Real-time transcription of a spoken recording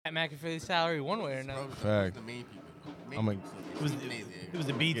Pat McAfee's salary one way or another. Fact. The main people. I'm gonna It was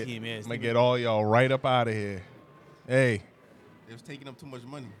the B team, yeah. I'm gonna get all y'all right up out of here. Hey, They was taking up too much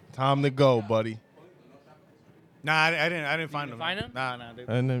money. time to go, buddy. Nah, I didn't find You them. find them? Nah.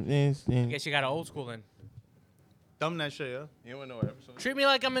 I guess you got an old school then. Thumb that shit, yo. You don't know what episode? Treat me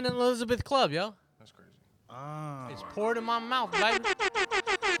like I'm in an Elizabeth Club, yo. That's crazy. Ah. It's poured in my mouth, baby. They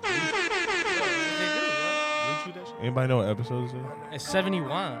do, yo. Anybody know what episode this is? It's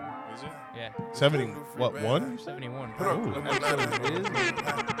 71. Is it? Yeah, 70? What, one? 71. Ooh.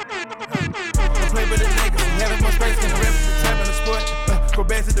 Play with the niggas, having more space than the rest of the time in the sport. Go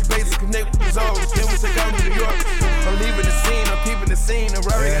back to the basics, connect with the zones. Then we take out to New York. I'm leaving the scene, I'm peeping the scene. I'm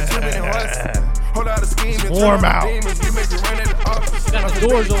riding got too many horses. Hold out a scheme and warm out. Demons. We make it run at the office. Got the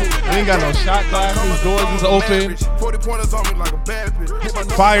doors open. We ain't got no shot glasses. Doors is open. 40 pointers on me like a bad bitch. Hit my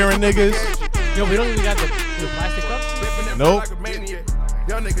nose Firing like a niggas. bad Yo, we don't even got the plastic cups. bitch. Ripping that Nope. like a maniac.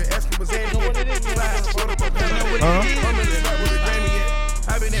 Young nigga asking was You know what it is?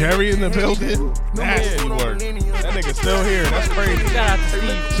 Jerry in the building? Nasty work. That nigga still here. That's crazy. Shout out to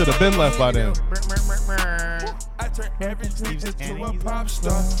Steve. Should have been left by then. I turn every bitch into a pop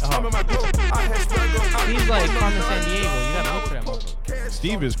star. Uh-huh. I'm in my group. I had struggle. He's like Carmen San Diego. You gotta look for that motherfucker.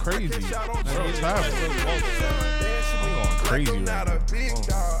 Steve is crazy. What's happening? I'm going crazy right now.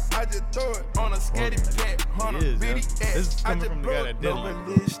 I just throw it on a scatty cat. He is, yeah. This is coming from the guy that did it.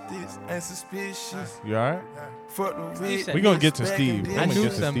 Malicious and suspicious. You alright? Fuck the Steve rich. said- We gonna get to Steve. I I'm gonna knew get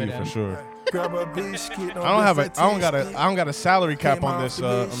to some of Steve them. for sure. Grab a biscuit. I don't got a salary cap on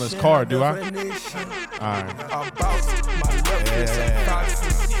this card, do I? Alright.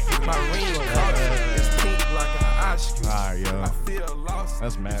 Alright, yo.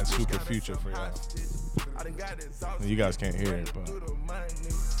 That's mad super future for y'all. You guys can't hear it, but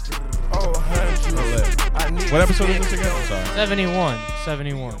what episode is this again? I'm sorry.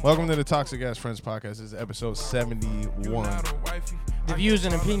 71. Welcome to the Toxic Ass Friends podcast. This is episode 71. The views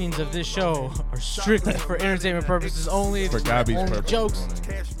and opinions of this show are strictly for entertainment purposes only. For It's Gabby's only purpose. jokes.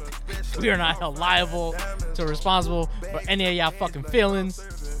 We are not held liable to responsible for any of y'all fucking feelings.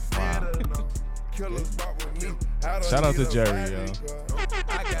 Shout out to Jerry, yo.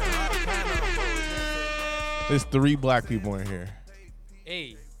 There's 3 black people in here.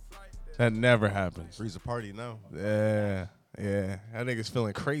 Hey, That never happens. Freeze a party now. Yeah. That nigga's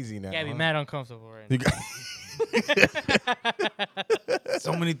feeling crazy now. Gabby, huh? mad uncomfortable right now. You got-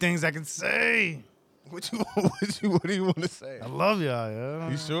 So many things I can say. what do you want to say? I love y'all, yo.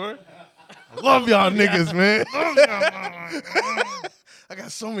 You sure? I love y'all niggas, man. I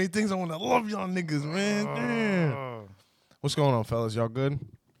got so many things I want to love y'all niggas, man. Damn. What's going on, fellas? Y'all good?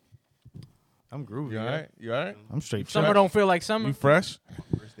 I'm groovy. You all right? You all right? I'm straight. Summer don't feel like summer. You fresh?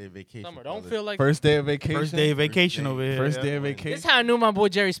 First day of vacation. Summer don't brother. feel like First day of vacation? First day of vacation over here. First yeah. day of This vacation? is how I knew my boy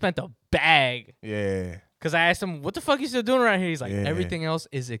Jerry spent a bag. Yeah. Because I asked him, what the fuck you still doing around here? He's like, Yeah. everything else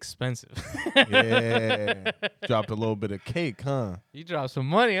is expensive. Yeah. Dropped a little bit of cake, huh? You dropped some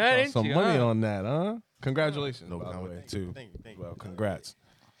money, huh? Dropped Didn't some you, money huh? on that, huh? Congratulations, No by the comment. way, too. Thank you. Well, congrats.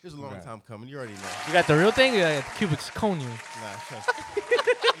 It was a long Congrats. time coming. You already know. You got the real thing? You got the cubic zirconia. Nah, trust me.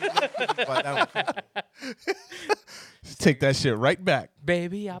 But that one- Take that shit right back.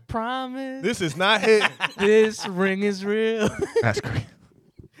 Baby, I promise This is not hit. this ring is real. That's great.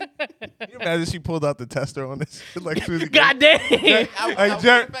 Can you imagine she pulled out the tester on this? Like, she was- God damn. Like,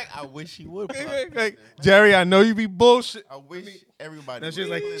 Jerry, I wish he would. bro. like, Jerry, I know you be bullshit. I wish everybody. And she's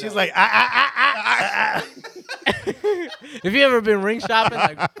would. like, If you ever been ring shopping,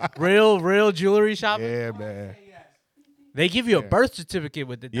 like real jewelry shopping, Yeah, man. they give you a birth certificate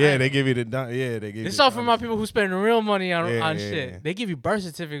with the Yeah, diamond. they give you the they give you This is the all for my people who spend real money on, Yeah, on yeah, shit. yeah. They give you birth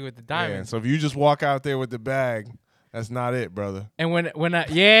certificate with the Yeah, diamond. so if you just walk out there with the bag, that's not it, brother. And when I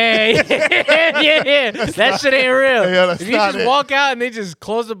yeah that shit ain't real. Yeah, that's if you not just it. walk out and they just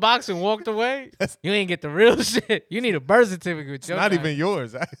close the box and walked away, you ain't get the real shit. You need a birth certificate with your Not diamond. even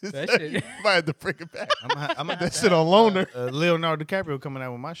yours. That you shit- might have to bring it back. I'm That shit on loaner. Leonardo DiCaprio coming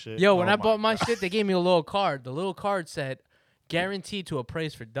out with my shit. Yo, when Oh I my bought my shit, they gave me a little card. The little card said, "Guaranteed to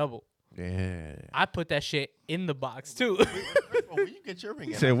appraise for double." Yeah. I put that shit in the box too. Where you get your ring?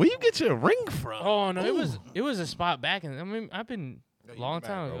 He at? said, where you get your ring from? Oh no, it was a spot back in. I mean, I've been a long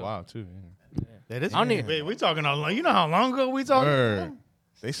time ago. Wow, too. That is. I don't even- Wait, we talking how long? You know how long ago we talking? Word.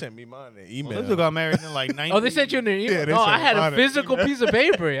 They sent me mine in email. They got married in like 90. Oh, they sent you an email. Yeah, they no, I sent had mine a an physical email. piece of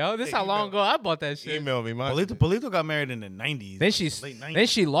paper, yo. This is how long ago I bought that shit. Email me mine. Polito got married in the 90s. Then she late 90s. then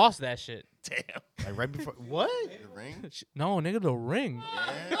she lost that shit. Like right before. What? ring? No, nigga, the ring.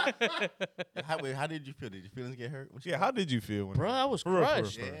 Yeah. How did you feel? Did your feelings get hurt? Yeah, how did you feel? When Bro, I was For real, for real,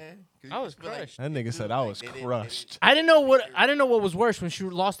 crushed. for real. Yeah. I was crushed. That nigga said I was crushed. I didn't know what was worse, when she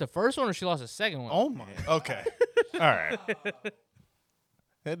lost the first one or she lost the second one. Oh my. Okay. All right.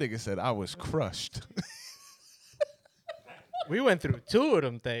 That nigga said I was crushed. We went through 2 of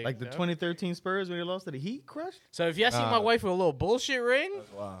them things. Like the 2013 Spurs when they lost to the Heat, crushed. So if y'all see my wife with a little bullshit ring,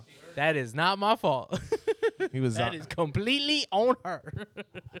 Wow. that is not my fault. He was That is completely on her.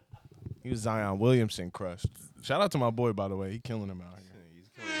 he was Zion Williamson crushed. Shout out to my boy, by the way. He killing him out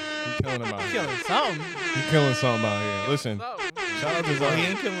here. He killing him out here. Killing something. He killing something out here. Listen, shout out to He Zion.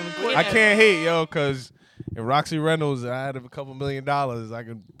 ain't killing the quick. I can't hate, yo, because if Roxy Reynolds, I had a couple $1 million, I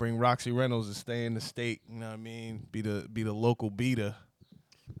could bring Roxy Reynolds to stay in the state. You know what I mean? Be the local beater.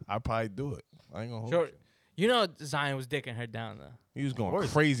 I'd probably do it. I ain't gonna hold Sure. you. You know Zion was dicking her down though. He was going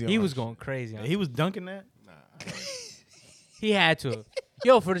crazy. He on was her. going crazy. On He was dunking that. He had to.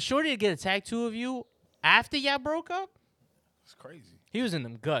 Yo, for the shorty to get a tattoo of you after y'all broke up, It's crazy. he was in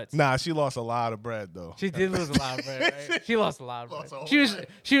them guts. Nah, she lost a lot of bread though. She did lose a lot of bread. Right? She lost a lot of bread.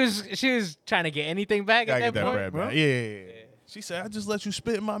 She was trying to get anything back Gotta at get that that point. bread back. Yeah. She said, "I just let you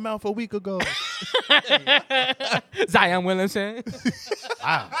spit in my mouth a week ago." Zion Williamson.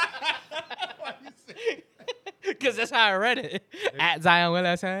 Wow. Because that's how I read it. At Zion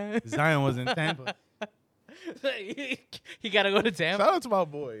Williamson. Zion was in Tampa. He got to go to Tampa. Shout out to my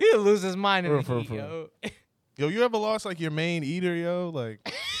boy. He'll lose his mind in the For heat, yo. Yo, you ever lost like your main eater, yo?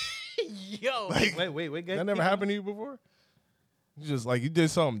 Like Yo. Wait. that never happened to you before? You just like you did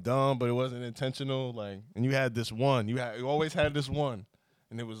something dumb, but it wasn't intentional. Like, and you had this one. You always had this one,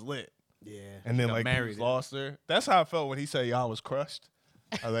 and it was lit. Yeah. And then got like married. you lost her. That's how I felt when he said y'all was crushed.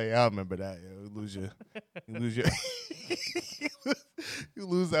 I was like, yeah, I remember that. Yo. You lose your, you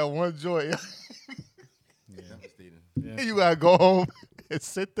lose that one joy. Yeah. You gotta go home and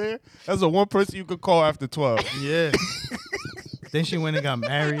sit there. That's the one person you could call after 12. Yeah. Then she went and got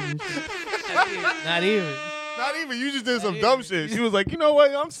married. And shit. Not even. Not even. You just did some dumb shit. She was like, you know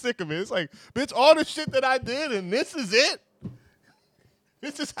what? I'm sick of it. It's like, bitch, all the shit that I did, and this is it.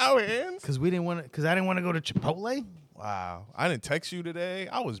 This is how it ends. Cause I didn't want to go to Chipotle. Wow. I didn't text you today.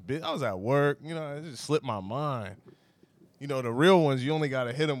 I was at work. You know, it just slipped my mind. You know, the real ones, you only got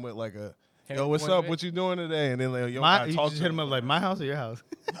to hit them with like a, yo, what's up? What you doing today? And then like, yo, You talk just to hit him up like my house or your house.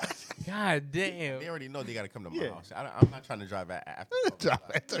 God damn. They already know they got to come to my house. I'm not trying to drive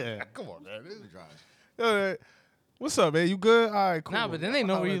after. Yeah. Come on, man. Drive. Yo, what's up, man? You good? All right, cool. Nah, but then they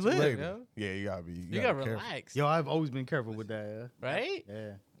know I'll where let you live, later. yo. Yeah, you gotta be. You gotta be careful. relax. Yo, I've always been careful with that. Right?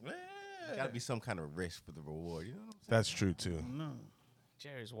 Yeah. There got to be some kind of risk for the reward. You know what I'm saying? That's true too. No.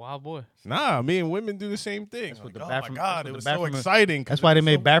 Jerry's wild boy. Nah, me and women do the same thing. That's what Like, the oh bathroom- my god, that's it what was the so bathroom- exciting. 'cause That's why it they was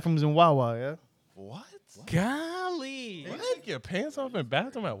made so- bathrooms in Wawa. Yeah. What? Golly. You take your pants off in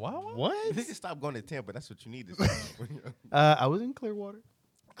bathroom at Wawa? What? You need to stop going to Tampa. That's what you need to stop. I was in Clearwater.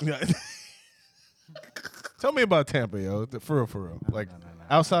 Tell me about Tampa, yo. For real. Like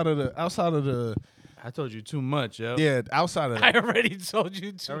outside of the I told you too much, yo. yeah, outside of I that. already told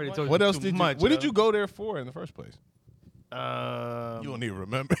you too. I already much. told you. What else too did you? much, What did yo. you go there for in the first place? You don't even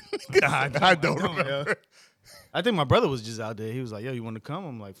remember. I don't remember. Yo. I think my brother was just out there. He was like, "Yo, you want to come?"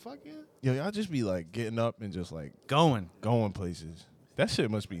 I'm like, "Fuck yeah." Yo, y'all just be like getting up and just like Going. places. That shit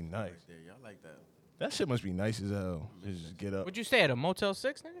must be nice. Yeah, y'all like that. That shit must be nice as hell. Just get up. Would you stay at a Motel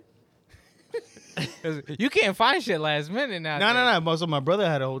 6, nigga? 'Cause you can't find shit last minute now. No. So my brother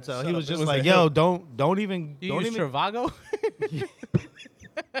had a hotel. He was just was like, the "Yo, hell? don't even, You don't use even." Trivago?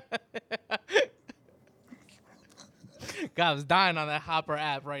 God, I was dying on that Hopper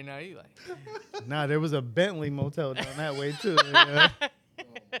app right now. You like, Nah, there was a Bentley motel down that way too. Yeah.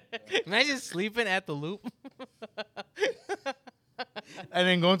 imagine sleeping at the Loop. And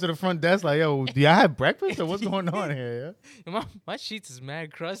then going to the front desk like, "Yo, do y'all have breakfast or what's going on here?" Yeah? My sheets is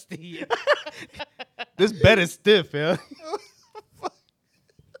mad crusty. This bed is stiff, yeah.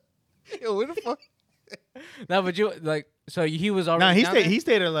 Yo, what the fuck? No, but you like, so he was already. Nah, he down stayed. there? He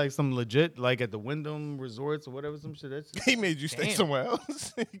stayed at like some legit, like at the Wyndham Resorts or whatever, some shit. That's He made you stay Damn. somewhere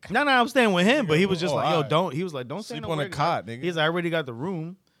else. no, I'm staying with him, but he was just Oh, like, "Yo, alright. don't." He was like, "Don't Sleep stay on a nowhere." cot, nigga. He's like, "I already got the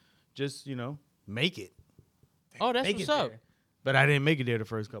room. Just make it." Oh, that's Make what's it up. there. But I didn't make it there the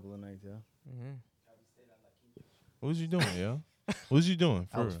first couple of nights, yeah. What was you doing, yo? What was you doing?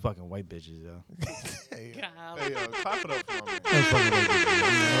 I was fucking white bitches, yo. Hey, Golly. yo, clap it up for my man. I was fucking white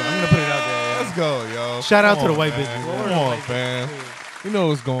bitches. I'm gonna put it out there. Let's go, yo. Shout out Come to the on, white man. bitches. Come on, fam. You know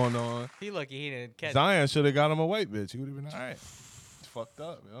what's going on. He lucky he didn't catch. Zion should have got him a white bitch. He would have been all right. It's fucked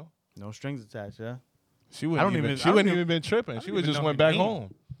up, yo. No strings attached, yeah. She I wouldn't don't even. even- She I don't wouldn't even- even been tripping. She don't would even just know went her back name.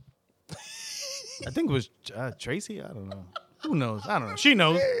 home. I think it was Tracy. I don't know. Who knows? I don't know. She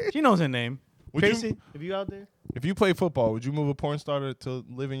knows. She knows her name. Would you- Tracy, if you out there? If you play football, would you move a porn star to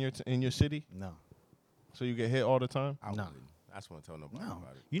live in your city No. so you get hit all the time? I No. wouldn't. I just want to tell nobody No.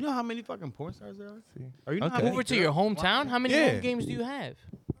 about it. You know how many fucking porn stars there are? See. Or you know how Okay. many Over to your girls- hometown. How many Yeah. home games do you have?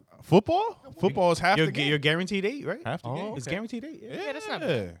 Football? Football is half the game. You're guaranteed 8, right? Half the Oh, game. It's okay. guaranteed 8. Yeah. Yeah, that's not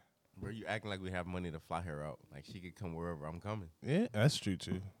Yeah. Bro, you acting like we have money to fly her out. Like she could come wherever I'm coming. Yeah, that's true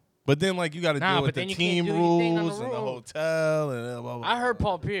too. But then like you got to Nah, deal but with then the you can't team do your thing on the rules and the road. hotel and blah, blah, blah. I heard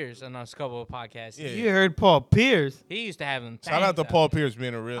Paul Pierce on a couple of podcasts. Yeah. You heard Paul Pierce. He used to have them. Shout out to things Paul Pierce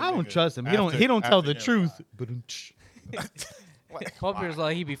being a real. I don't nigga trust him. after- He don't tell after the him. truth. Paul Pierce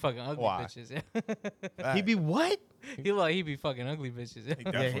like he be fucking ugly Why? bitches. He be what? he be fucking ugly bitches.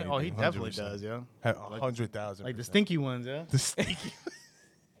 Definitely he do, definitely 100%. does, yeah. 100,000. Like the stinky ones, yeah. The stinky.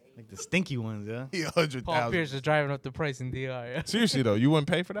 Like the stinky ones, yeah. He 100,000. Paul Pierce is driving up the price in DR. Yeah. Seriously though, you wouldn't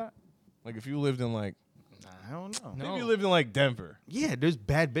pay for that? Like if you lived in like, I don't know. No. if you lived in like Denver. Yeah, there's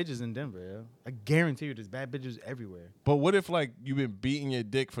bad bitches in Denver, yeah. I guarantee you there's bad bitches everywhere. But what if like you've been beating your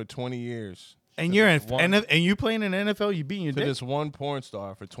dick for 20 years? And for you're in this one- and you playing in the NFL, you beating your to dick. this one porn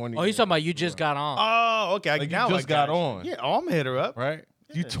star for 20 Oh, years. he's talking about you just got on. Oh, okay. Like, you now just I got you. on. Yeah, I'm gonna hit her up. right?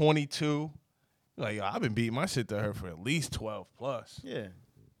 You Yeah. 22. Like, yo, I've been beating my shit to her for at least 12 plus. Yeah.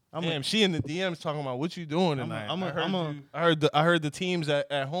 I'm Damn, she in the DMs talking about what you doing tonight. I heard the teams at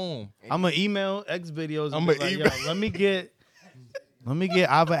home. gonna email X videos. I'ma Like, email- yo, let me get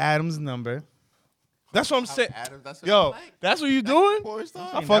Ava Adams' number. That's what I'm saying. Adams, that's what Yo, you like? that's what you doing? Porn star?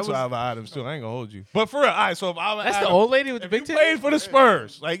 I fucks with Alva Adams too. I ain't gonna hold you. But for real, all right. So if Alva That's Adams, the old lady with the if big you titties. played for the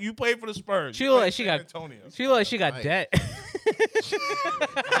Spurs, like you played for the Spurs, She you look played like she for got. San Antonio. She look like she got Right. debt.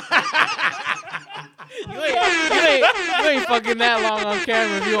 you ain't fucking that long on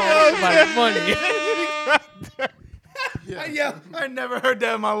camera if you don't about money. Yeah, I never heard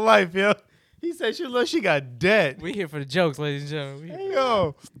that in my life, yo. He said she got dead. We here for the jokes, ladies and gentlemen. We here- Yo,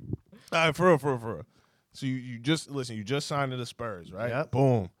 all right, for real. So you just you just signed to the Spurs, right? Yep.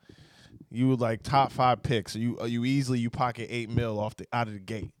 Boom. You were like top 5 picks. So you easily pocket $8 million out of the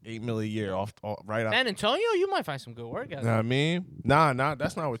gate, $8 million a year right out. San Antonio, you might find some good work out You know what I mean? Nah,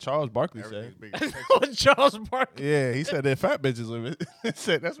 that's not what Charles Barkley said. Everything's big as there. Charles Barkley. Yeah, he said that fat bitches live it.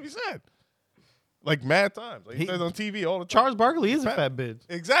 That's what he said. Like mad times. Like he He- says on TV all the time. Charles Barkley is a Fat- fat bitch.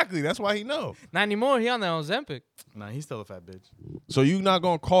 Exactly. That's why he know. Not anymore. He on that Ozempic. Nah, he's still a fat bitch. So you not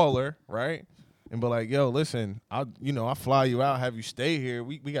gonna call her, right? And be like, yo, listen, I'll fly you out, have you stay here.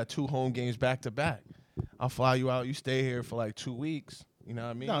 We got 2 home games back to back. I'll fly you out, you stay here for like 2 weeks. You know what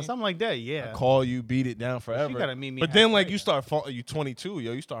I mean? No, something like that. Yeah. Call you, beat it down forever. gotta meet me but then like halfway. you start falling, you 22,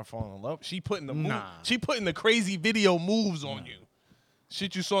 yo, you start falling in love. She putting the Nah. she putting the crazy video moves on you.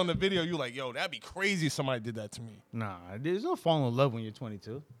 Shit you saw in the video, you like, yo, that'd be crazy if somebody did that to me. Nah, there's no falling in love when you're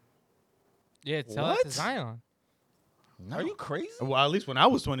 22. Yeah, tell that to What? Zion. No. Are you crazy? Well, at least when I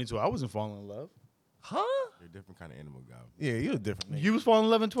was 22, I wasn't falling in love. Huh? You're a different kind of animal, guy. Yeah, you're a different nigga. You was falling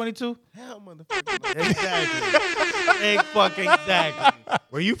in love in 22? Hell, motherfucker. Exactly. Exactly.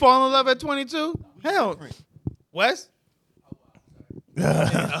 Were you falling in love at 22? Hell. Wes?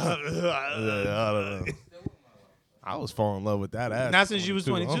 I was falling in love with that ass. Not at since you was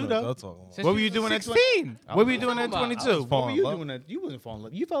 22. I don't 22 know though. what y'all talking about. Since What were you you doing at 16? What were you doing I at was 22? falling What were in you love. doing at? You wasn't falling in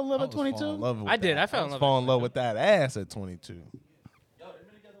love. You fell in love I at was falling 22? in love with I did. that. I fell in was love falling in at love with that ass at 22.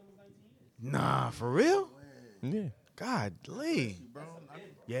 Nah, for real? Yeah. God, Lee.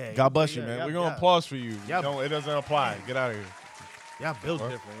 Yeah. God bless you, yeah, man. yeah, We're gonna yeah. applause for you. Yeah. It doesn't apply. Get out of here. Y'all built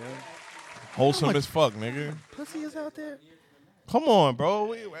different, yeah. Wholesome as fuck, nigga. Pussy is out there. Come on,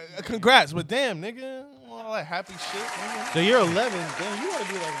 bro. Congrats, but damn, nigga, all that happy shit, nigga. So you're 11. Damn, you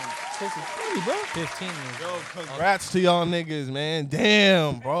gotta be like close to 20, bro. 15 years. Yo, congrats to y'all niggas, man.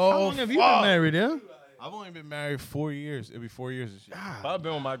 Damn, bro. How long have you Fuck. been married, yeah? I've only been married 4 years. It'll be 4 years this year. God. But I've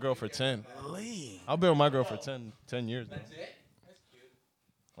been with my girl for 10. Lee. I've been with my girl for 10 years now.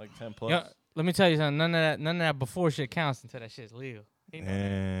 Like 10 plus. Yo, let me tell you something. None of that before shit counts until that shit's legal. You know that.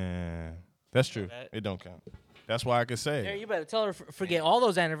 And that's true. That- It don't count. That's why I could say. Yeah, it. you better tell her forget all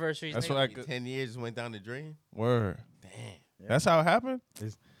those anniversaries. That's nigga. what I could. 10 years just went down the drain. Word. Damn. That's how it happened.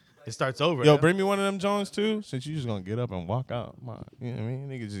 It starts over. Yo, yeah? bring me one of them Jones too. Since you just gonna get up and walk out, you know what I mean?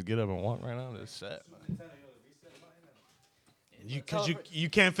 Nigga just get up and walk right out of the set. You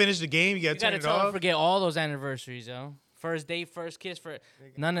can't finish the game. You gotta You turn gotta it tell her off. forget all those anniversaries, yo. First date, first kiss,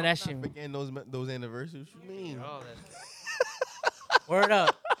 none of that shit. I'm not forgetting those anniversaries. What you mean? All that. Word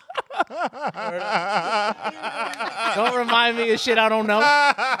up. Word up. Don't remind me of shit I don't know.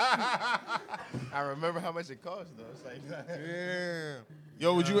 I remember how much it cost though. It's like, Yeah.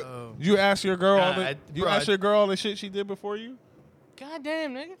 Yo, would you ask your girl all the Nah, you bro, ask your girl all the shit she did before you? God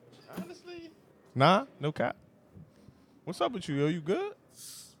damn, nigga. honestly, Nah, no cap. What's up with you, yo? You good?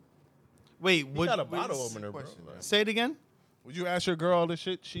 Wait, You what? got a bottle opener, bro. Say it again. Would you ask your girl all the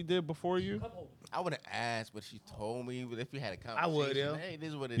shit she did before you? I would have asked, but she told me. But if we had a conversation, I would, yo. hey, this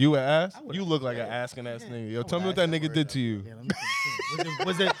is what it You is. would ask? You look like an asking ass nigga. Yo, tell me what that nigga did to you. Yeah, let me see.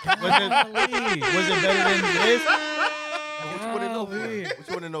 Was it better than this? What you want to know for? What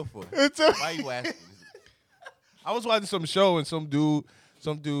you want to know for? It's a- Why you asking? I was watching some show and some dude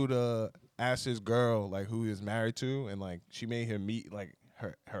asked his girl like who he was married to, and like she made him meet like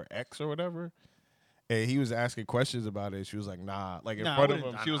her ex or whatever. And he was asking questions about it. She was like, nah. Like in Nah, I front of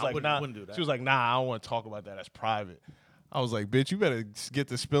wouldn't- him, she was I like, wouldn't- nah. wouldn't do that. She was like, nah, I don't want to talk about that. That's private. I was like, bitch, you better get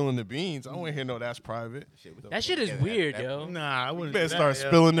to spilling the beans. I don't want to hear no that's private. That shit is weird, yo. Nah, I You wouldn't. better do start that, yo.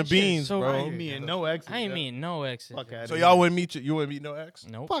 spilling the That shit is beans, so I bro. ain't meeting no exes. I ain't yo. mean no exes. Fuck out So y'all wouldn't meet you wouldn't meet no ex?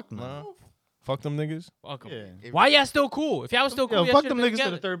 Nope. Fuck no. Nah. Fuck them niggas. Fuck 'em. Yeah. Why y'all still cool? If y'all was still cool, Yo, y'all fuck should've them been niggas to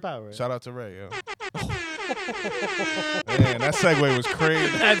together. the third power. Shout out to Ray, yo. Man, that segue was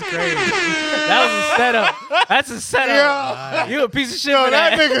crazy. That's crazy. That was a setup. That's a setup. You a piece of shit for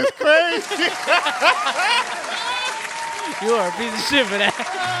that. nigga's crazy. You are a piece of shit for that.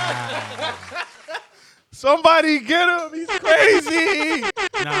 Somebody get him. He's crazy.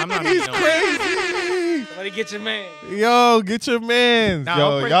 Nah, I'm not. He's meeting no crazy. Somebody get your man. Yo, get your man. Nah, Yo,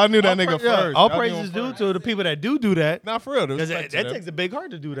 all pra- y'all knew that all nigga pra- yeah, first. All Y'all knew praises him due first. to the people that do that. Not for real. Because Respect that to them. takes a big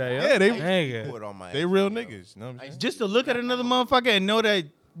heart to do that. Yo. Yeah, they Nigga. Put on my they real niggas. You know what I'm saying? Just to look at another motherfucker and know that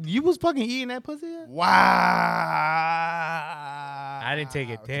you was fucking eating that pussy. Yeah? Wow. I didn't take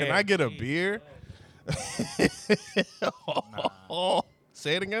it Can damn I get a deep. beer?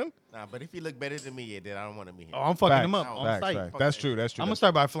 Say it again. Nah, but if he look better than me, yeah, then I don't want to meet him. Oh, I'm fucking him up on Facts, sight. facts. That's true. That's true. I'm gonna That's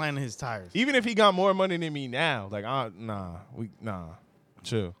start by flying his tires. Even if he got more money than me now, like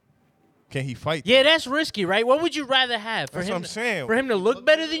chill. Can he fight? Yeah, that's risky, right? What would you rather have? For That's him what I'm saying. For him to look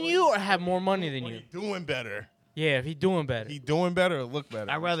better than you or have more money than you? He doing better. Yeah, if he doing better. He doing better or look better?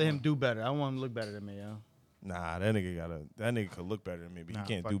 I'd rather him do better. I want him to look better than me, yo. Nah, that nigga could look better than me, but Nah, he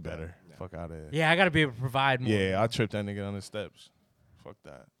can't fuck do that. better. Fuck out of here. Yeah, I gotta be able to provide more. Yeah, I tripped that nigga on the steps. Fuck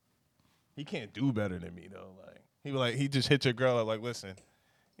that. He can't do better than me though. He just hit your girl up like, listen,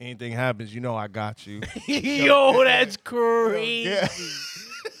 anything happens, you know I got you. Yo, that's crazy. Yeah.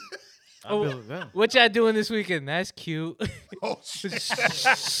 Oh, what y'all doing this weekend? That's cute. Oh shit.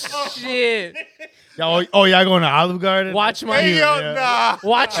 Shit. Y'all, y'all going to Olive Garden? Watch my Hey yo, Yeah. nah.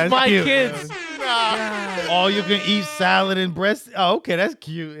 watch That's my cute, kids. All you can eat salad and breast. Oh, okay, that's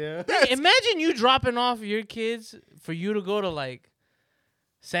cute. Yeah. Hey, imagine you dropping off your kids for you to go to like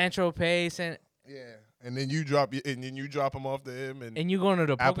San Tropez Yeah. And then you drop him off to him and and you going to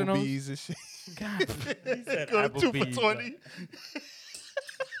the Poconos. Applebee's and shit. God, Go 2 for 20.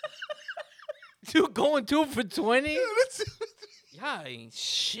 you going 2 for 20? Y'all ain't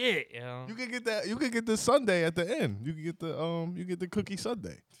shit, yo. You can get that. You can get the sundae at the end. You can get the cookie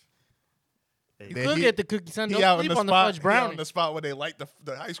sundae. You could get the cookie sundae. He Don't out sleep on the on the spot. fudge He out brownie. on the spot where they light the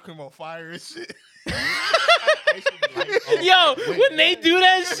ice cream on fire and shit. Yo, when they do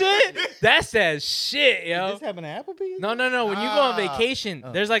that shit, that's that shit, yo. This happened at Applebee's? No. When you go on vacation,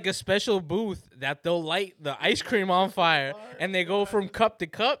 there's like a special booth that they'll light the ice cream on fire, and they go from cup to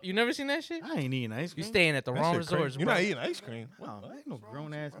cup. You never seen that shit? I ain't eating ice You cream. staying at the That wrong shit crazy. resorts, You're bro. not eating ice cream. No, I ain't no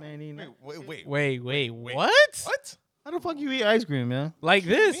grown ass man eating that. Wait. Wait, what? What? How the fuck you eat ice cream, man? Like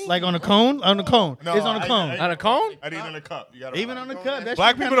this? Like on a cone? On a cone. No, It's on a cone. On a cone? I eat in a cup. You gotta Even on the cup. That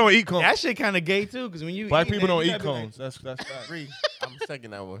Black shit people kinda, don't eat cones. That shit kind of gay too, because when you Black eat people that, don't you eat gotta be like, cones. That's fact. I'm second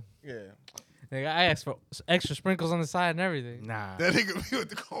that one. Yeah. Nigga, I asked for extra sprinkles on the side and everything. Nah. That nigga be with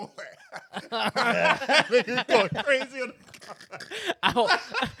the cone. That nigga going crazy on the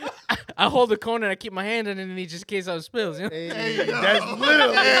I hold the cone and I keep my hand underneath just in case I spills. You know? Hey, that's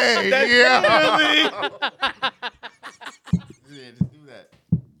literally. Yeah, just do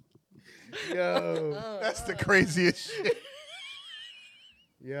that. Yo. That's the craziest shit.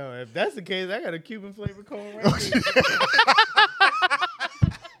 Yo, if that's the case, I got a Cuban flavor cone right here.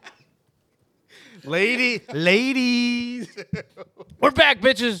 Ladies. We're back,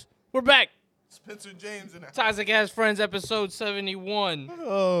 bitches. We're back. Spencer James in that. Toxic Ass Friends, episode 71.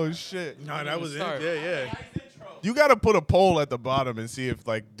 Oh shit. No, that was it. Start. Yeah. You gotta put a poll at the bottom and see if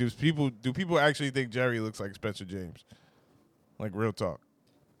like do people actually think Jerry looks like Spencer James? Like real talk.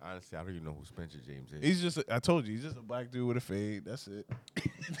 Honestly, I don't even know who Spencer James is. He's just I told you, he's just a black dude with a fade. That's it.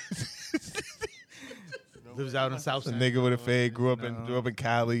 Lives out in South A San nigga with a Diego, fade, grew up in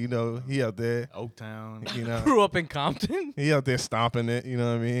Cali, you know, he out there, Oaktown. you know. Grew up in Compton. He out there stomping it, you know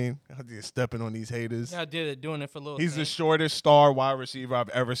what I mean? Out there stepping on these haters. I did it, doing it for little He's the things. shortest star wide receiver I've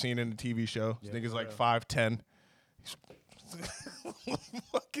ever seen in a TV show. This nigga's like 5'10".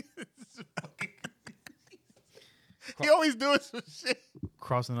 He always doing some shit.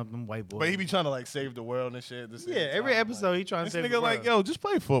 crossing up them white boys. But he be trying to like save the world and shit. At the same yeah, every time. episode he trying to This save nigga the like, world. yo, just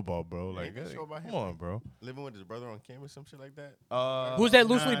play football, bro. Like, Ain't there a show about come him? on, bro. Living with his brother on camera, some shit like that. Who's that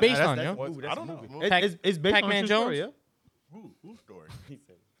loosely based on, that's yo? a movie, that's I don't a know. movie. Pac- It's based Pac-Man on a true story, Jones? Who's story?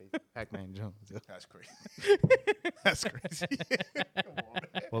 Pac-Man Jones. That's crazy. That's crazy. Come on,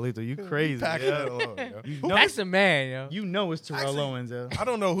 man. Polito, you crazy. Pack yeah. that alone, yo. You know, That's the man, yo. you know it's Terrell Actually- Owens. Yo. I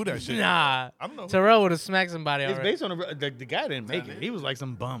don't know who that shit. Nah. I don't know. Who Terrell would have smacked somebody It's already. based on the guy didn't make it. He was like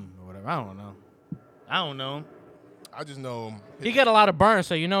some bum or whatever. I don't know. I just know He got a lot of burn,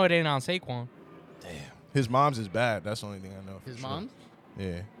 so you know it ain't on Saquon. his mom's is bad. That's the only thing I know. for His sure. mom,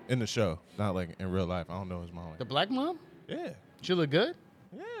 Yeah, in the show, not like in real life. I don't know his mom. the black mom, Yeah, she look good.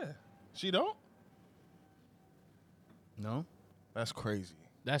 yeah. She don't. No, That's crazy.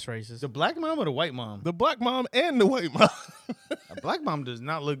 That's racist. the black mom or the white mom. The black mom and the white mom. The black mom does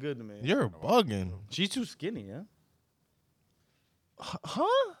not look good to me. You're bugging. She's too skinny, yeah. Huh?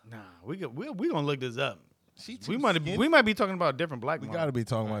 Nah, we gonna look this up. She We might be talking about a different black We mom. gotta be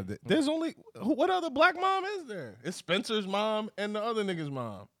talking about that. There's only what other black mom is there? It's Spencer's mom and the other nigga's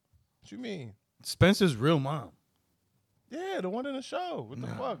mom. What you mean? Spencer's real mom. Yeah, the one in the show. What the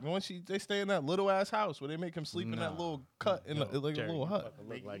fuck? The one they stay in that little ass house where they make him sleep in that little cut in like Jerry, a little you hut. fucking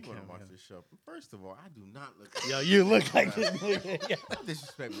Make look like you wanna him. watch this show. First of all, I do not look. Yo, you look like this nigga. Don't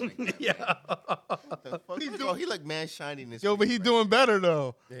disrespect me like that. Yeah. What the fuck? First of all, he look mad shiny in this. Yo, but he doing better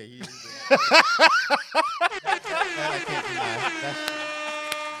though. Yeah, he is. That I can't deny.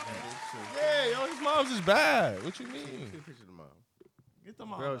 That's true. Yeah, yo, his mom's is bad. What you See mean? the picture of the mom. Get the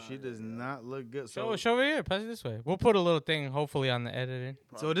mom. Bro, she does not look good. Show over here. Pass it this way. We'll put a little thing, hopefully, on the editing.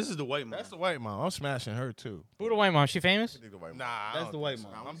 So this is the white mom. That's the white mom. I'm smashing her too. Who the white mom? She famous? I think the white Nah, mom. I That's don't the white think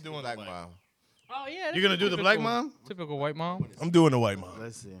so. mom. I'm doing black the white mom. Oh yeah. You're gonna do the black mom? Typical white mom. I'm doing the white mom.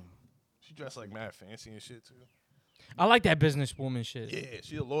 Let's see. She dressed like mad fancy and shit too. I like that businesswoman shit. Yeah,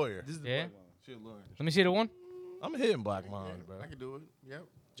 she a lawyer. This is the Yeah. black mom. She a lawyer. Let me see the one. I'm hitting black moms, bro. I can do it. Yep.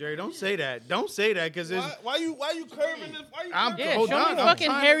 Jerry, don't say that. Don't say that because it's. Why you curving this? Why you I'm- curving Yeah, Hold show on, me I'm fucking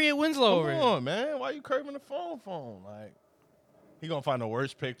trying to- Harriet Winslow over Come here. on, man. Why you curving the phone? Like, he gonna find the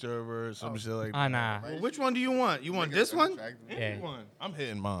worst picture of her or some shit like Ah, that. nah. Well, which one do you want? You want this one? Yeah. One. I'm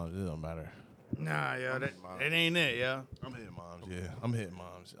hitting moms. It don't matter. Nah, yo, that ain't it, yeah. I'm hitting moms. Yeah, I'm hitting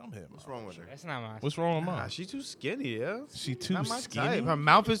moms. I'm hitting moms. What's wrong with her? That's not mine. What's wrong with Nah, mom? she too skinny, yeah. She too Not my skinny. type. Her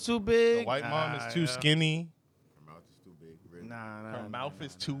mouth is too big. The white mom Nah, is too yeah. skinny. Her mouth is too big. Really. Nah, Her mouth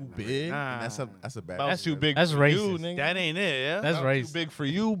is too big. Nah, That's a bad. That's too big. That's for you, racist. nigga. that ain't it, yeah. That's Mouth racist. Too big for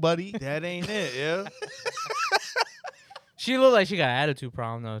you, buddy. That ain't it, yeah. She look like she got an attitude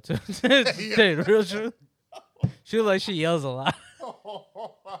problem though. To tell you the real truth. She look like she yells a lot.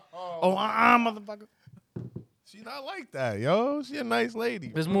 Oh, motherfucker. She not like that, yo. She a nice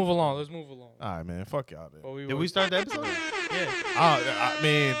lady. Let's move along. All right, man. Fuck y'all, then. right, Did we start the episode? Yeah. I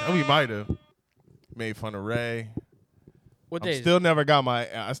mean, we might have made fun of Ray. What I day? is it? still never got my.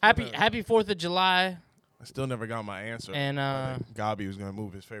 I still Happy never- Happy 4th of July I still never got my answer. and I think Gabi was gonna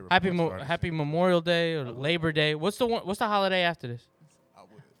move his favorite. Happy porn star. Happy Memorial Day or Labor Day. What's the holiday after this?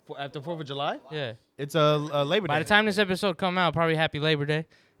 After 4th of July? Yeah. It's a Labor Day. By the time this episode come out, probably Happy Labor Day.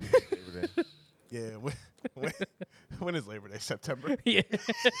 Yeah. When is Labor Day? September. Yeah.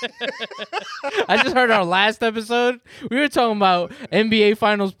 I just heard our last episode. We were talking about NBA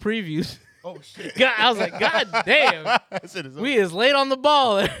Finals previews. Oh shit. God, I was like, God damn, That shit is we is late on the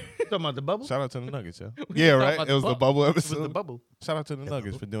ball. talking about the bubble? Shout out to the Nuggets, yo. We Yeah, talking right. about It was the bubble With episode. the bubble. Shout out to the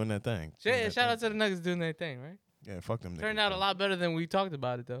Nuggets for doing that thing. Shout out to the Nuggets doing their thing, right? Yeah, fuck them. Turned niggas, out a bro. lot better than we talked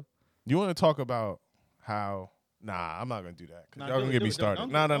about it, though. You want to talk about how? Nah, I'm not gonna do that. 'Cause Nah, y'all do gonna it, get do me it. started.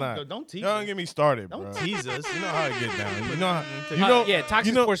 Don't- Nah. don't tease Y'all us. gonna get me started, Don't bro. tease us. You know how I get down. You know how. You You know. yeah, Toxic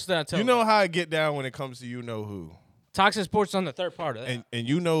you know, Sports does You know how I get down when it comes to you know who. Toxic Sports on the third part of that. And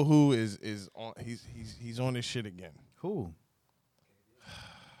you know who is on he's on this shit again. Who?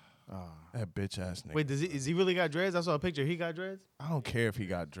 That bitch ass nigga. Wait, is he really got dreads? I saw a picture. He got dreads? I don't care if he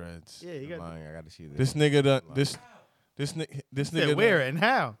got dreads. Yeah, he got Lying, I gotta see this. This nigga done this Said nigga where done- and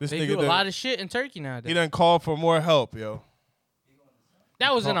how? This They nigga do a done- lot of shit in Turkey he nowadays. done called for more help, yo.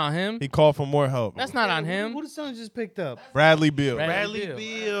 That wasn't on him. He called for more help. That's not on him. Who the son just picked up? Bradley Beal. Bradley Bradley Beal.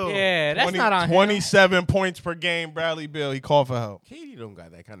 Beal. Yeah, that's 20 not on him. 27 points per game, Bradley Beal. He called for help. Katie don't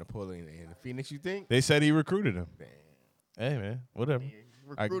got that kind of pull in Phoenix. You think? They said he recruited him. Damn. Hey man, whatever.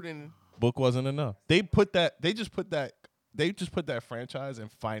 Recruiting. Book wasn't enough. They just put that franchise in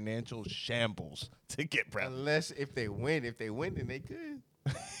financial shambles to get Bradley. Unless if they win, then they could.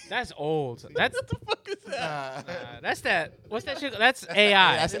 That's old. That's What the fuck is that? that's that. What's that shit? That's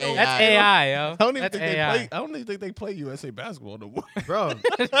AI. That's That's AI. AI, yo. I don't even That's think AI. they play. I don't even think they play USA basketball no more. Bro,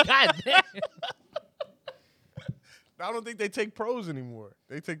 God damn. I don't think they take pros anymore.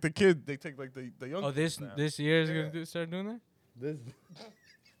 They take the kid. They take like the young. Oh, this year is gonna start doing that. This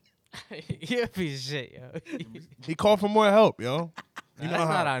You're a piece of shit, yo. He called for more help, yo. You know That's how?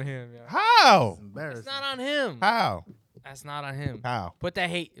 not on him, yo. How? It's embarrassing. not on him. How? That's not on him. How? Put that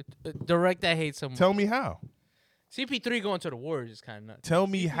hate, direct that hate somewhere. Tell me how. CP3 going to the Warriors is kind of nuts. Tell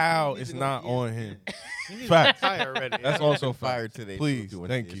me how it's not on him. He's Facts. tired already. That's also fired facts. today. Please, too,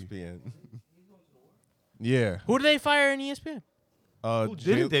 thank you. ESPN. Yeah. Who do they fire in ESPN? Who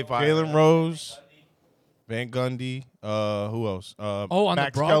didn't they fire? Jalen Rose, Van Gundy. Who else? On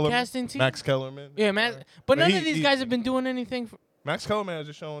Max the broadcasting team? Max Kellerman. Yeah, man. But But none he- of these he- guys have been doing anything. Max Kellerman has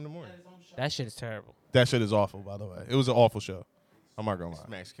a show in the morning. That shit is terrible. That shit is awful, by the way. It was an awful show. I'm not gonna lie.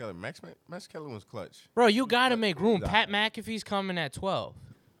 Max Keller. Max Keller was clutch. Bro, you got to make room. Nah. Pat McAfee's coming at 12.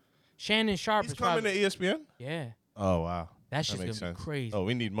 Shannon Sharp He's is coming probably. to ESPN. Yeah. Oh wow, That shit's makes going to be sense. crazy. Oh,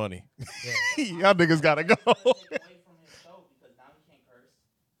 we need money. Yeah. Y'all niggas gotta go.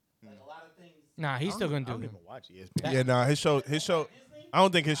 Nah, he's still going to I do don't it. even watch ESPN. Yeah, nah, his show. I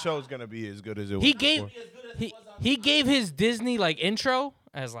don't think his show is gonna be as good as it was. He gave before. he gave his Disney like intro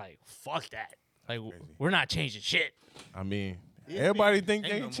as like fuck that. Like we're not changing shit. I mean, everybody think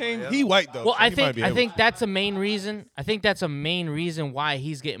they no more, changed. yeah. He white though. Well, so I he might be able think to. that's a main reason. I think that's a main reason why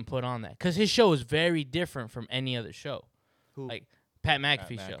he's getting put on that because his show is very different from any other show. Who? Like Pat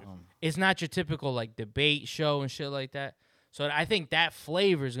McAfee show. It's not your typical like debate show and shit like that. So I think that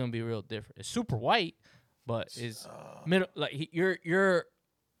flavor is gonna be real different. It's super white, but it's middle. Like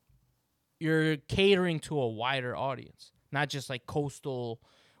you're catering to a wider audience, not just like coastal.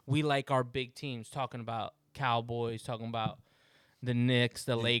 We like our big teams. Talking about Cowboys, talking about the Knicks,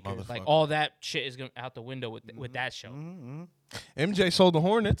 the Lakers, like motherfucker. all that shit is going out the window with that show. MJ sold the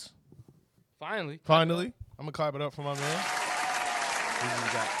Hornets. Finally, Finally, I'm gonna clap it up for my man. He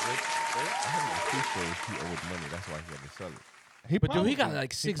got rich. I heard in two stories he owed money. That's why he had to sell it. but dude, he got probably-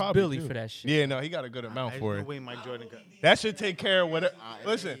 like he $6 probably billion do. for that shit. Yeah, no, he got a good amount for it. Way Mike Jordan got. That should take care of whatever.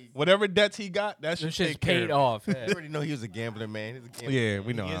 Listen, whatever debts he got, that should This shit's take care paid of. off. You Yeah. already know he was a gambler, man. He's a gambler. Yeah,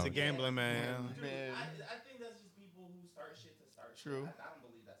 we know. He is how a it is. gambling man. True.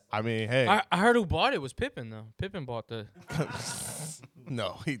 I mean, hey, I heard who bought it was Pippen though. Pippen bought the.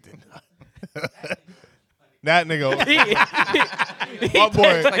 no, he did not. That nigga, he my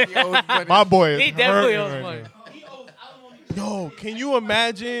boy, Like he owes money. my boy is He definitely hurting owes right money. now. Yo, can you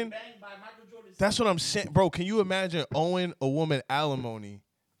imagine? That's what I'm saying, bro. Can you imagine owing a woman alimony,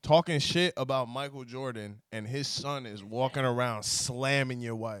 talking shit about Michael Jordan, and his son is walking around slamming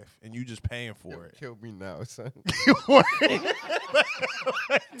your wife, and you just paying for it? Kill me now, son.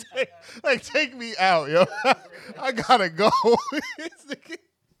 like, take me out, yo. I gotta go.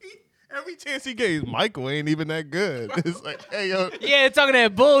 Every chance he gets, Michael ain't even that good. It's like, hey, yo. Yeah, talking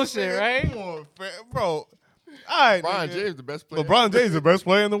that bullshit, right? Come on, fam, bro. All right, LeBron nigga. James, the best player. LeBron James, the best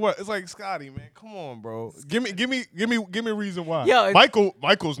player in the world. It's like Scotty, man. Come on, bro. Give me reason why. Yo, it's-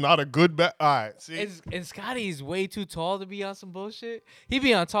 Michael's not a good bet. All right, see. And Scotty's way too tall to be on some bullshit. He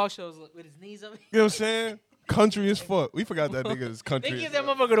be on talk shows with his knees up. You know what I'm saying? Country as fuck. We forgot that nigga is country. They as give that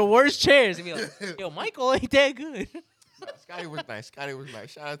fuck. motherfucker the worst chairs. He be like, yo, Michael ain't that good. Scotty was nice. Scotty was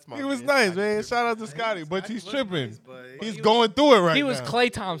nice. Shout out to my He was man. nice, Scotty man. was Shout out to Scotty, but he's tripping. Nice, but He's going through it right now. He was Clay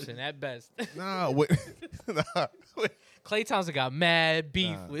Thompson at best. Nah, wait. Nah, wait. Clay Thompson got mad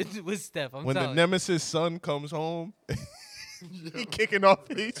beef with Steph. I'm When the telling you. nemesis son comes home, he kicking off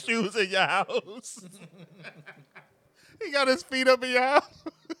his shoes in your house. He got his feet up in your house.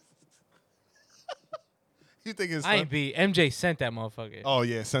 You think his I son? ain't beat. MJ sent that motherfucker. Oh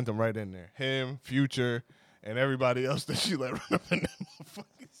yeah, sent him right in there. Him, Future, and everybody else that she let run up in that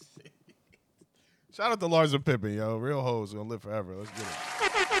motherfucking shit. Shout out to Larsa Pippen, yo. Real hoes gonna live forever. Let's get it.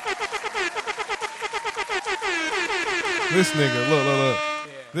 This nigga, look.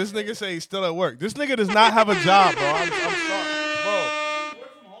 This nigga say he's still at work. This nigga does not have a job, bro. I'm sorry, bro.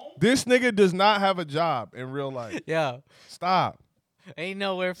 This nigga does not have a job in real life. Yeah. Stop. Ain't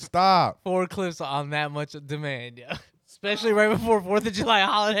nowhere Stop. 4 clips on that much demand, yeah. Especially right before 4th of July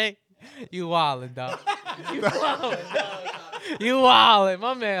holiday. You wildin', dog. You wildin', dog. You wildin'.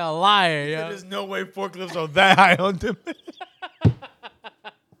 My man a liar, yo. There's no way forklifts are that high on them.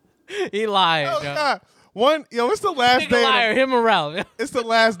 He lying, Oh, yo. God. It's the last Nigga day. liar, him around. Y'all It's the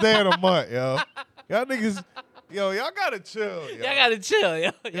last day of the month, yo. Y'all niggas, y'all gotta chill, yo. gotta chill,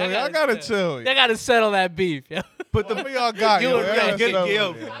 yo. Y'all gotta chill. Y'all gotta settle that beef, yo. But the what y'all got, You yo. and Y'all Ray, gotta get settle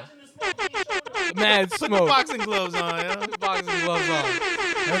Gil. it, yo. Mad Put the smoke. boxing gloves on, yo. Boxing gloves on.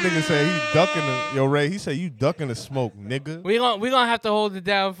 That nigga say he ducking the Ray. He said you ducking the smoke, nigga. We gonna have to hold it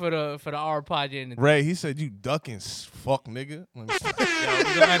down for the R pod in the Ray, he said you ducking fuck, nigga. Yo,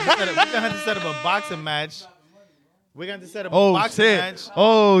 we're gonna have to set up a boxing match We're going to set up a Oh boxing shit! match.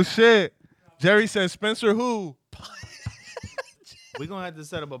 Oh shit! Jerry says Spencer who? We're going to have to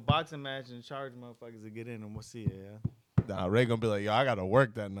set up a boxing match and charge motherfuckers to get in, and we'll see it, yeah. Nah, Ray gonna be like, yo, I gotta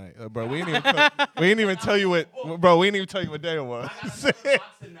work that night, bro. We ain't even tell you what, bro. We ain't even tell you what day it was.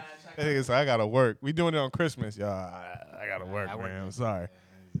 Nigga said, I gotta work. We doing it on Christmas, y'all. I gotta work, man. I'm sorry.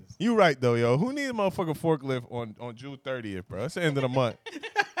 You right though, yo. Who needs a motherfucking forklift on June 30th, bro? It's the end of the month.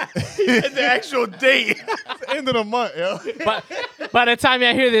 The actual date. It's the end of the month, yo. But by the time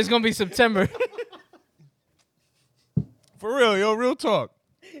y'all hear this, it's gonna be September. For real, yo. Real talk.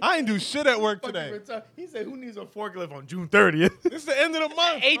 I ain't do shit at work today. He said, who needs a forklift on June 30th? It's the end of the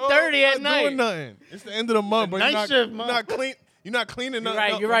month. 8:30 at Not night. doing nothing. It's the end of the month, but night shift, you're not clean. You're not cleaning You're nothing.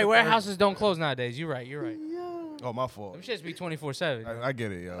 right. up You're on right. the Warehouses don't close nowadays. You're right. 30th. Oh, my fault. Them shits be 24/7. I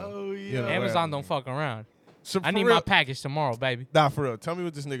get it, yo. Oh, yeah. You know, Amazon don't fuck around. So I for need real- my package tomorrow, baby. Nah, for real. Tell me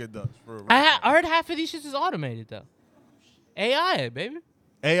what this nigga does. For real. I heard half of these shits is automated though. AI, baby.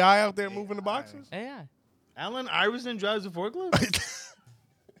 AI out there moving the boxes? AI. Allen Iverson drives a forklift?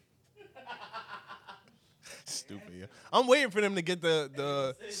 Stupid, yeah. I'm waiting for them to get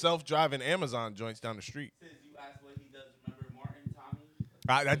the self-driving Amazon joints down the street. You asked what he does. Remember Martin,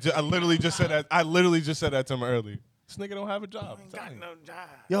 Tommy? I literally just said that. I literally just said that to him earlier. This nigga don't have a job.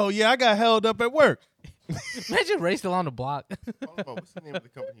 Yo, yeah, I got held up at work. Imagine Ray still on the block. What's the name of the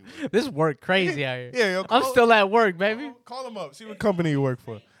company you work This work crazy out here. Yeah, yo, I'm still at work, baby. Call him up. See what company you work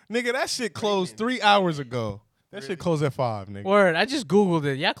for. Nigga, that shit closed 3 hours ago. That shit closed at 5, nigga. Word. I just Googled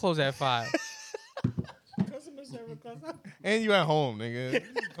it. Y'all close at 5. And you at home, nigga. What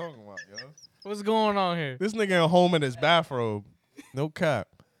you talking about, yo? What's going on here? This nigga at home in his bathrobe. No cap.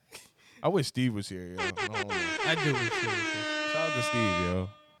 I wish Steve was here, yo. I do. Shout out to Steve, yo.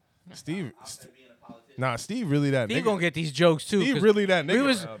 Steve. Nah, Steve really that Steve nigga. gonna get these jokes too. Steve 'cause really that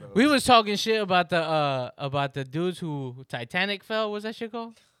nigga. we was talking shit about the dudes who Titanic fell. What's that shit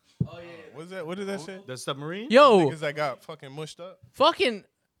called? What's that? What did that say? The submarine? Yo, Niggas that got fucking mushed up. fucking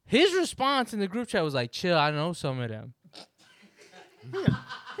his response in the group chat was like, "Chill, I know some of them."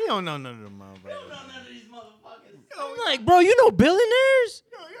 He don't know none of them motherfuckers. None of these motherfuckers. I'm like, bro, you know billionaires?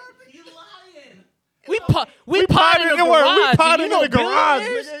 You lying. We potted in the garage. We and potted you know in the garage,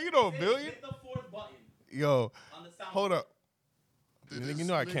 billionaires? nigga. You know a billion? Hit the fourth button Yo, on the sound. hold up. This You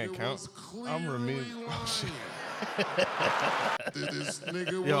know I can't nigga count. was I'm clearly remedial. Oh, shit. This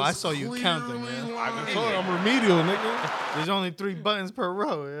nigga Yo, was I saw you counting, clearly man. lying. I told you, I'm remedial, nigga. There's only 3 buttons per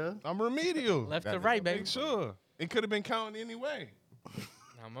row, yeah? I'm remedial. Left to right, baby. Make sure. It could have been counting anyway.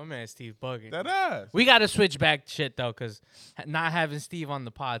 Nah, my man Steve bugging. That ass. We got to switch back shit though, cause not having Steve on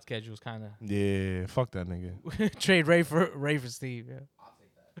the pod schedule is kind of Yeah, fuck that nigga. trade Ray for Steve. Yeah.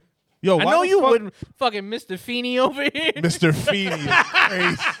 Yo, I why know the you fuck wouldn't, fucking Mr. Feeney over here. Mr. Feeny is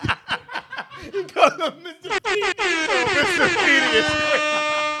crazy. He called him Mr. Feeny. Mr. Feeny is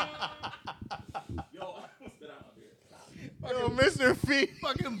crazy. Yo, Mr. Feeny.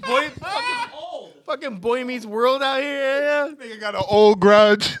 Fucking boy, Old. fucking Boy Meets World out here, yeah? Nigga got an old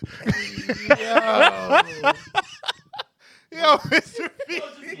grudge. Yo, Mr.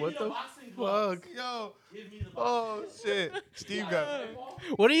 Feeny. What the Fuck. Yo. Give me the box. Oh shit. Steve got.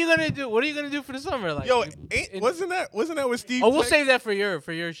 What are you gonna do? What are you gonna do for the summer? Like, Yo, wasn't that what Steve? oh, we'll said? save that for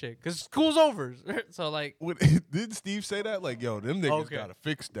your shit, cause school's over. So like, Did Steve say that? Like, yo, them niggas Okay. gotta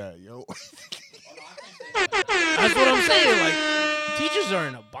fix that, yo. that's what I'm saying. Like, teachers are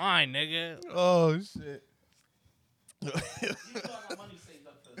in a bind, nigga. Oh shit.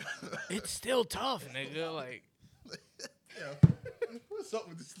 It's still tough, nigga. Like, What's up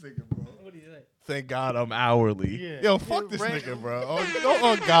with this nigga, bro? what do you think? Thank God I'm hourly. Yeah. Yo, fuck Yeah, this right. nigga, bro.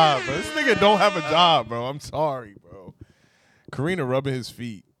 Oh God, bro. This nigga don't have a job, bro. I'm sorry, bro. Karina rubbing his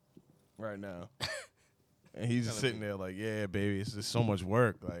feet right now. And he's just sitting there like, yeah, baby, it's just so much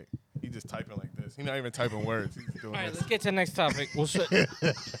work. Like, he just typing like this. He's not even typing words. He's just doing All right, this. let's get to the next topic.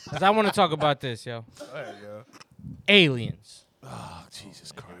 Cause I want to talk about this, yo. All right, yo. Aliens. Oh,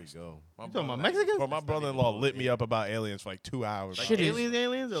 Jesus Christ. Go. My talking about brother- Mexicans? Bro, my brother-in-law lit me up about aliens for like 2 hours. Shit is-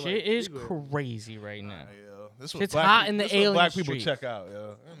 aliens? Or Shit like, is secret? crazy right now. Yeah, this Shit's hot in the this what alien black people streets. check out,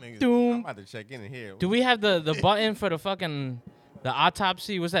 yo. Them niggas- I'm Doom. about to check in here. Do we have the button for the fucking the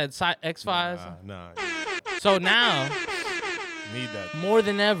autopsy? Was that X Files? Nah, So now, need that. more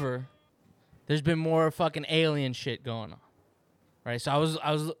than ever, there's been more fucking alien shit going on. Right? So I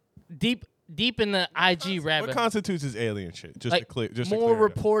was deep in the IG What rabbit. constitutes as alien shit? Just Like to clear, just more to clear it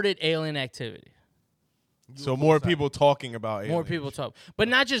up. reported alien activity. So more people talking about aliens. More people talk, but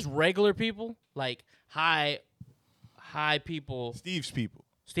not just regular people, like high people, Steve's people.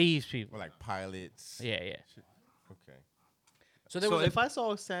 Steve's people. We're like pilots. Yeah. Okay. So there So was if I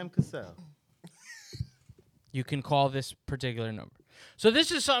saw Sam Cassell you can call this particular number. So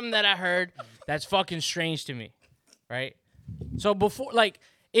this is something that I heard that's fucking strange to me, right? So before, like,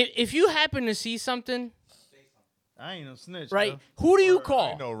 if you happen to see something, I ain't no snitch, right, bro. who do you I call?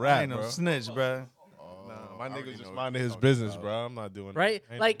 ain't no I rap, ain't no bro. snitch, bro. Nah, my nigga's just minding his business, bro. I'm not doing Right?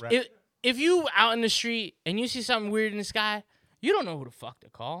 that. Ain't Like, no rap. if you out in the street and you see something weird in the sky, you don't know who the fuck to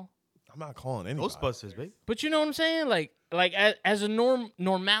call. I'm not calling anybody. Ghostbusters, baby. But you know what I'm saying? Like as a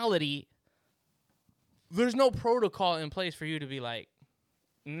normality, there's no protocol in place for you to be like,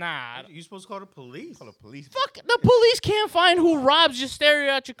 nah. You supposed to call the police? Call the police. Fuck, the police can't find who robs your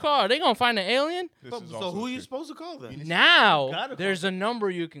stereo out your car. They gonna find an alien? This So is also who you true. supposed to call then? Now gotta there's a number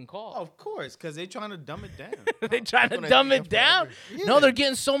you can call. Of course, because they trying to dumb it down. They trying to gonna dumb be it there down? forever. No, they're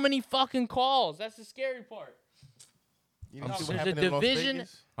getting so many fucking calls. That's the scary part. You know There's what a happened in Las division.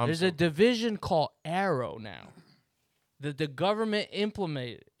 Vegas? There's a division called Arrow now. That the government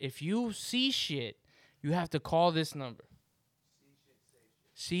implemented. If you see shit, you have to call this number.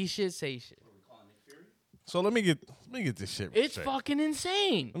 See shit, say shit. So let me get this shit It's straight. fucking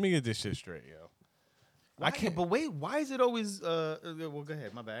insane. Let me get this shit straight, yo. I can't. But wait, why is it always? Well, go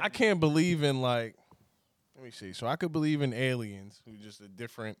ahead. My bad. I can't believe in like. Let me see. So I could believe in aliens, who just a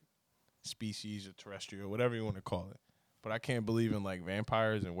different species or terrestrial, whatever you want to call it. But I can't believe in like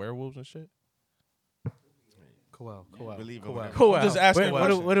vampires and werewolves and shit. Cool. Believe in whatever. Cool. I'm just asking What, a what,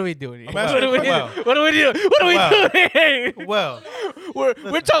 question. what are we doing here? I'm What asking are we a doing? question. What are we doing? What are we Wow. doing here? Well,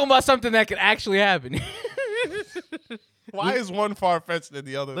 We're talking about something that could actually happen. Why is one far fetched than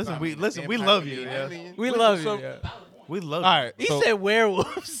the other? listen, not? we love you. Yeah. We love so- you. Yeah. We love All you. right. He so, said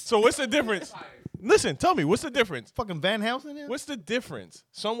werewolves. so what's the difference? Listen, tell me what's the difference? Fucking Van Helsing here. What's the difference?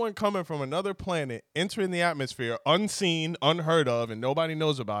 Someone coming from another planet, entering the atmosphere, unseen, unheard of, and nobody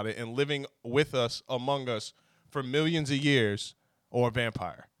knows about it, and living with us, among us, for millions of years, or a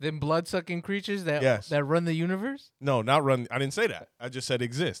vampire? Them blood-sucking creatures that Yes. that run the universe. No, not run. I didn't say that. I just said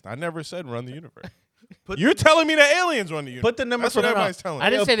exist. I never said run the universe. You're telling me that aliens run the universe. Put the number That's for what everybody's telling I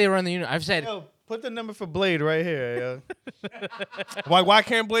me. didn't say they run the universe. I've said Yo, put the number for Blade right here. Why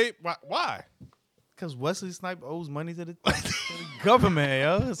can't Blade? Why? Because Wesley Snipes owes money to the government,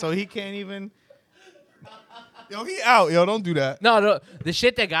 yo. So he can't even. Yo, he out. Yo, don't do that. no. The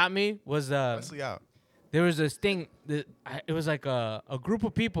shit that got me was Wesley out. there was this thing that it was like a group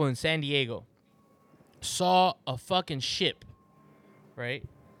of people in San Diego saw a fucking ship, right?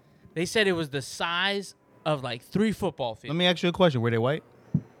 They said it was the size of like 3 football fields. Let me ask you a question. Were they white?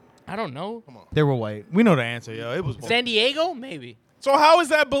 I don't know. They were white. We know the answer, yo. It was San Diego, maybe. So how is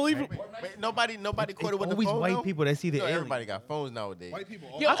that believable? Wait, nobody caught it with the always phone. white though? people that see the You know, alien. everybody got phones nowadays. White people.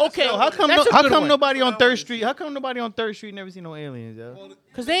 Yo, okay, Yo, how come? that's a How good come one. nobody on Third Street? How come nobody on Third Street never seen no aliens, yo?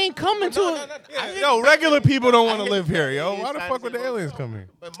 Cause they ain't coming to it. Yo, regular people don't want I to hear live here, yo. aliens Why the trying fuck to would say, the aliens come here?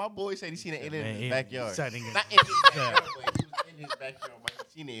 But my boy said he seen an alien in Man, his backyard. exciting. Not in his backyard, but he was in his backyard, but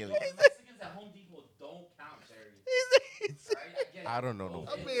he seen an alien. Mexicans at Home Depot don't count, Terry. I don't know. No.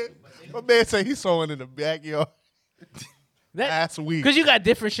 My man say he saw it in the backyard That, last week. Cause you got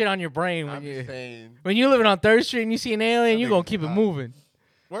different shit on your brain I'm just saying. when you living on Third Street and you see an alien, you gonna keep it moving.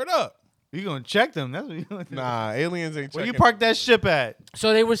 Word up. You gonna check them? That's what you gonna do. Nah, aliens ain't Where you checking. park that ship at?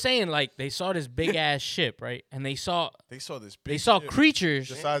 So they were saying like they saw this big ass ship, right? And they saw They saw this big creatures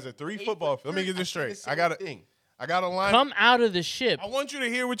the size of 3 football fields. Let me get this straight. I got a line. come out of the ship. I want you to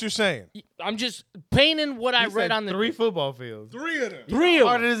hear what you're saying. I'm just painting what I He read said on the 3 football fields. 3 of them. 3 of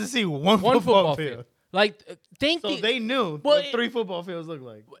Harder them. is to see one One football football field. field. Like think So they knew Well, what 3 football fields look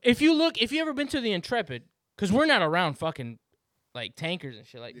like. if you ever been to the Intrepid, because we're not around fucking like tankers and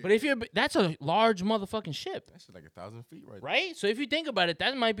shit like. But if that's a large motherfucking ship, That's like 1,000 feet right there. right? So if you think about it,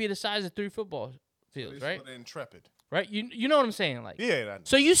 that might be the size of 3 football fields, right? The Intrepid. Right? You know what I'm saying? Like, Yeah, that.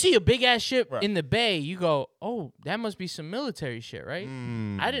 so you see a big ass ship Right. in the bay, you go, oh, that must be some military shit, right?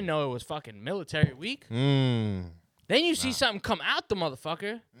 I didn't know it was fucking military week. Then you see something come out the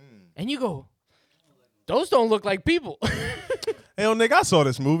motherfucker, and you go, those don't look like people, Hey, yo, nigga, I saw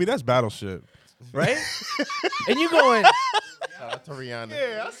this movie. That's Battleship. right? And you going, Shout out to Rihanna.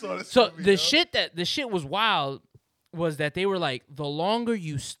 Yeah, I saw this. so the shit was wild was that they were like, the longer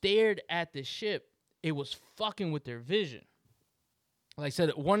you stared at the ship, it was fucking with their vision. Like I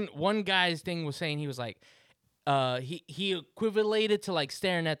said, one guy's thing was saying he was like, he equivalated to like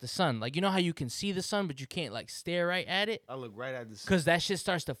staring at the sun. Like, you know how you can see the sun, but you can't like stare right at it? I look right at this. Because that shit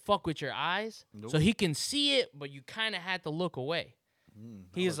starts to fuck with your eyes. So he can see it, but you kind of had to look away.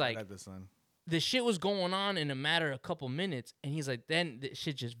 He's like, at the sun. the shit was going on in a matter of a couple minutes, and he's like, then the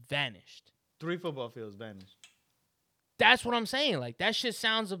shit just vanished. 3 football fields vanished. That's what I'm saying. Like, that shit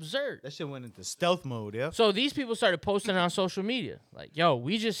sounds absurd. That shit went into stealth mode, yeah. So these people started posting it on social media. Like, yo,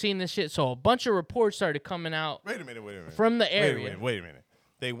 we just seen this shit. So a bunch of reports started coming out Wait a minute. from the area. Wait a minute.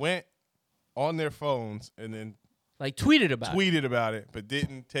 They went on their phones and then Like, tweeted about it. tweeted about it, but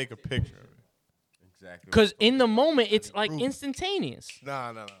didn't take a picture of it. Exactly. Because in the moment, it's like instantaneous.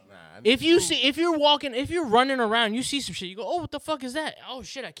 Nah. If you're running around, you see some shit, you go, oh, what the fuck is that? Oh,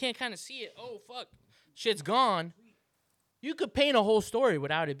 shit, I can't kind of see it. Oh, fuck. Shit's gone. You could paint a whole story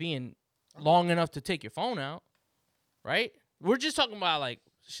without it being long enough to take your phone out, right? We're just talking about, like,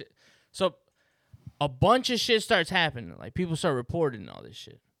 shit. So a bunch of shit starts happening. Like, people start reporting all this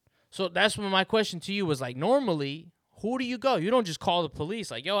shit. So that's when my question to you was, like, normally, who do you go? You don't just call the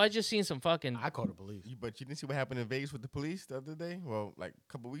police. Like, yo, I just seen some fucking... I call the police. But you didn't see what happened in Vegas with the police the other day? Well, like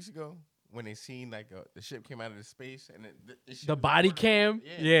a couple weeks ago, when they seen like the ship came out of the space and the shit The was body recorded. cam?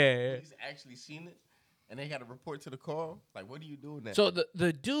 Yeah. The police actually seen it, and they got to report to the call. Like, what are you doing that? So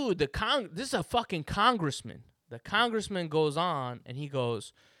the dude, this is a fucking congressman. The congressman goes on and he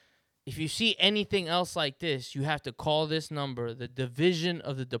goes, if you see anything else like this, you have to call this number. The division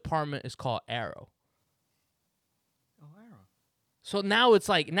of the department is called Arrow. So now it's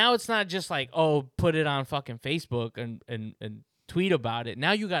not just like, oh, put it on fucking Facebook and tweet about it.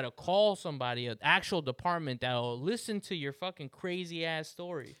 Now you got to call somebody, an actual department that'll listen to your fucking crazy ass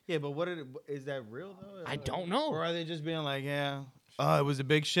story. Yeah, but is that real though? I don't know. Or are they just being like, yeah, it was a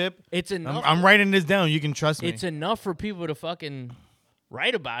big ship. It's enough. I'm writing this down. You can trust me. It's enough for people to fucking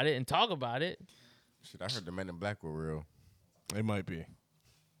write about it and talk about it. Shit, I heard the Men in Black were real. It might be.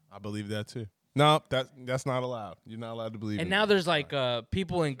 I believe that too. No, that's not allowed. You're not allowed to believe. And it. now there's like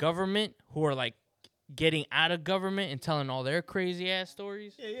people in government who are like getting out of government and telling all their crazy ass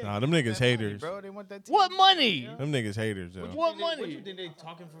stories. yeah. Nah, them niggas haters. Bro, they want that. What money? Them niggas haters, yo. What What money? you think they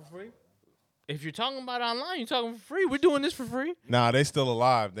talking for free? If you're talking about online, you're talking for free. We're doing this for free. Nah, they still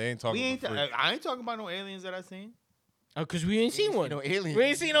alive. They ain't talking We ain't. for free. I ain't talking about no aliens that I seen. Oh, cause we ain't seen one. No alien. We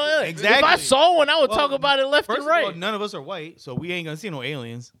ain't seen no alien. Exactly. If I saw one, I would Well, talk about it left First and right. of all, none of us are white, so we ain't gonna see no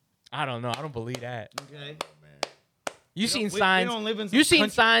aliens. I don't know. I don't believe that. Okay. You seen don't- we signs? don't live in You some seen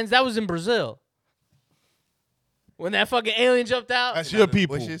country- signs? That was in Brazil. When that fucking alien jumped out. That's your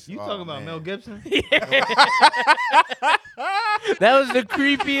people. Bushes? You Oh, talking about man. Mel Gibson? That was the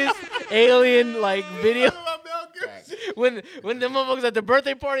creepiest alien like video. When the motherfuckers at the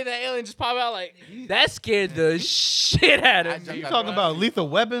birthday party, that alien just pop out like that scared the shit out of me. You talking about Lethal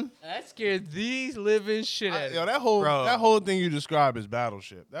Weapon? That scared these living shit out of me. Yo, Bro. that whole thing you describe is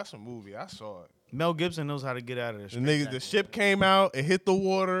Battleship. That's a movie. I saw it. Mel Gibson knows how to get out of this. The nigga, the ship came out, it hit the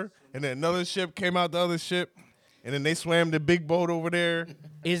water, and then another ship came out the other ship, and then they swam the big boat over there.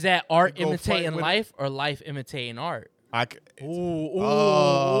 Is that art Go fight imitating with it. life or life imitating art?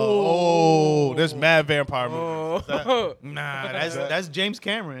 There's mad vampire movies. Nah, that's James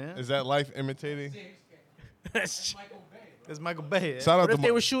Cameron. Is that life imitating? That's That's Michael Bay. Shout out what to if they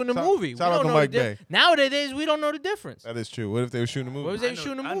Mi- were shooting a shout- movie? Shout We out don't to know Mike the Bay. Nowadays, we don't know the difference. That is true. What if they were shooting a movie? What was they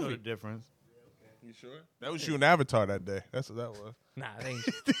shooting a I know movie? the difference. You sure? That was shooting Avatar that day. That's what that was. Nah, they ain't.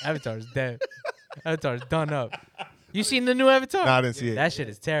 Avatar's dead. Avatar's done up. You seen the new Avatar? Nah, I didn't see it. That shit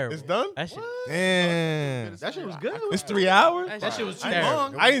is terrible. It's done? That shit. Damn. That shit was good. It's 3 hours? That shit was I ain't terrible.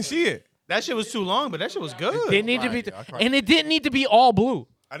 long. I didn't see it. That shit was too long, but that shit was good. Didn't need to be, I'll try. and it didn't need to be all blue.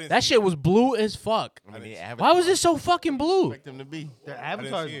 I didn't That see shit was blue as fuck. I mean, Why was it so fucking blue? expect them to be? They're see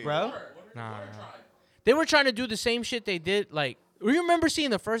avatars, it. bro. Nah. They were trying to do the same shit they did. Like, you remember seeing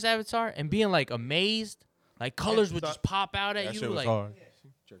the first Avatar and being like amazed? Like colors would just pop out at That you. shit was Like, hard.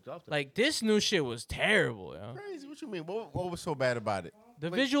 like this new shit was terrible, yo. Crazy. What you mean? What was so bad about it? The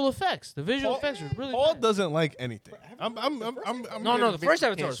visual effects. The visual effects was really Paul bad. doesn't like anything. I'm No, here no, to- the first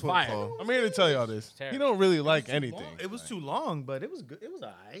Avatar Can't was swim, fire. Paul. I'm here to tell y'all this. terrible. He don't really like anything. It was too long, but it was good. It was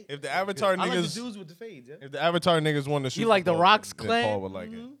alright. If the Avatar I like the niggas, dudes with the fades. Yeah. if the Avatar niggas won the Super like the Bowl, Rock's then clan? Paul would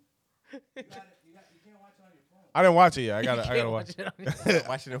like it. I didn't watch it yet. I gotta watch.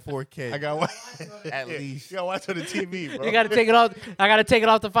 Watch it in 4K. I got watch. at least. You gotta watch on the TV, bro. You gotta take it off. I gotta take it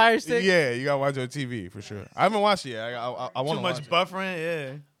off the fire stick. Yeah, you gotta watch on TV for sure. I haven't watched it yet. I want Too to much watch it. buffering.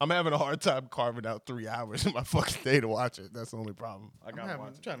 Yeah. I'm having a hard time carving out 3 hours in my fucking day to watch it. That's the only problem. I gotta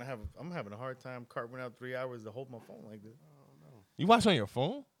watch it. I'm having a hard time carving out 3 hours to hold my phone like this. You watch on your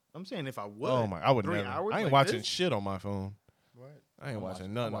phone? I'm saying if I would. Oh my! I would 3 never. hours I ain't like watching this? shit on my phone. What? I ain't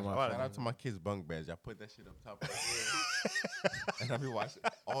watching nothing on my Shout phone. out to my kids' bunk beds. I put that shit up top of the bed. And I be watching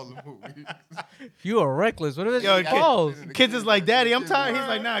all the movies. You are reckless. What are Yo, those balls? Kids is like, Daddy, I'm tired. He's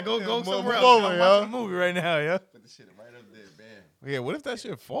like, nah, go move somewhere over, else. I'm yo. watching a movie right now, yeah. Put the shit right up there, bam. Yeah, what if that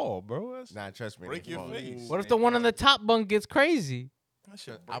shit fall, bro? That's Nah, trust me. Break they your fall. face. What if the one on the top bunk gets crazy?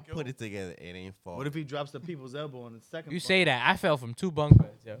 I put it together. It ain't fall. What if he drops the people's elbow on the second? You bunk? say that. I fell from 2 bunk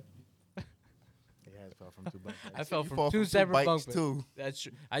beds, yo. He has fell from 2 bunk beds. I fell You from fall 2 from 2 separate bikes, bunk beds. too. That's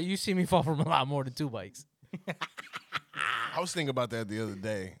true. You see me fall from a lot more than 2 bikes. I was thinking about that the other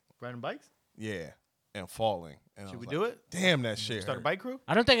day. Riding bikes? Yeah, and falling. And I Should we was do like, it? Damn, that shit. Start a hurt. bike crew?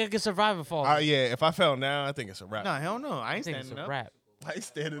 I don't think I can survive a fall. Yeah, if I fell now, I think it's a wrap. Nah, hell no. I I ain't think it's standing a up. wrap. I ain't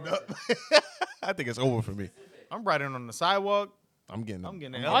standing up. I think it's over for me. I'm riding on the sidewalk. I'm getting. I'm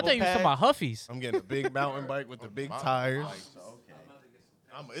getting Oh, an I thought elbow you were talking pad. about Huffies. I'm getting a big mountain bike with the big tires.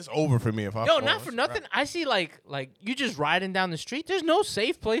 It's over for me if I. Yo, fall. not It's for a nothing. wrap. I see like you just riding down the street. There's no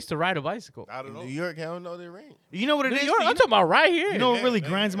safe place to ride a bicycle. I don't In know. New York, I don't know their range. You know what it New is? York, You I'm know- talking about right here. You know what really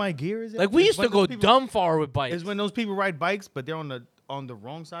grinds my gears? like we Is used to when go those people- dumb far with bikes. Is when those people ride bikes, but they're on the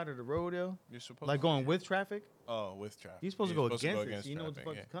wrong side of the road, yo. You're supposed Like going with traffic. with traffic. You're supposed to go against it. So you know what the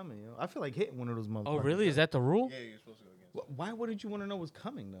traffic, fuck's coming, yo. I feel like hitting one of those motherfuckers. Oh, really? Is that the rule? Yeah, you're supposed to go against. Why wouldn't you want to know what's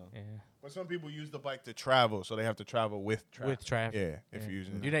coming though? Yeah. But some people use the bike to travel, so they have to travel with traffic. With traffic. Yeah, if you're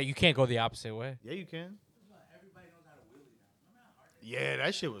using it. You can't go the opposite way. Yeah, you can. Yeah,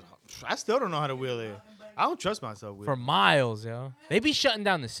 that shit was. I still don't know how to wheel it. I don't trust myself with For it. miles, yo. They be shutting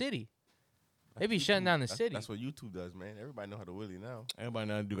down the city. They be shutting down the That's- city. That's what YouTube does, man. Everybody know how to wheelie now. Everybody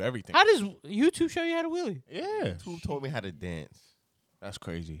know how to do everything. How does YouTube show you how to wheelie? Yeah, YouTube told me how to dance. that's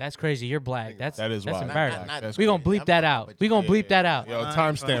crazy. That's crazy. You're black. That's That is that's wild. embarrassing. That's We gonna crazy. bleep that out. We gonna bleep that out. Yo, Fine,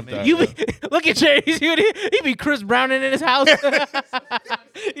 timestamp fine, that. You yo. be, look at Jerry. He be Chris Browning in his house.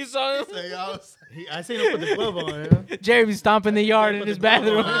 You saw him? I seen him put the glove on. Yeah. Jerry be stomping the yard in Put his the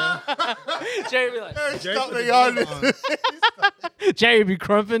glove bathroom. on, Jerry be like, Jerry Stop put the the yard. glove on. Jerry be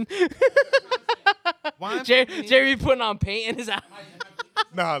crumping. Why? Jerry be putting on paint in his house.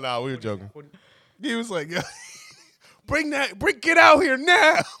 Nah, we were joking. He was like, yo, get out here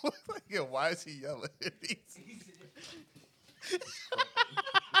now. Like, yo, why is he yelling?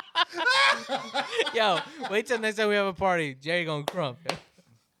 Yo, wait till next time we have a party. Jerry gonna crump.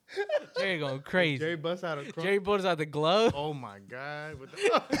 Jerry going crazy. Jerry busts out a crump. Jerry pulls out the glove. Oh my god! What the He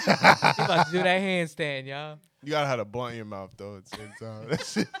about to do that handstand, y'all. You gotta have a blunt in your mouth though at the same time.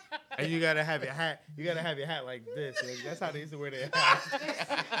 That's it. And you gotta have your hat. You gotta have your hat like this. Like, that's how they used to wear their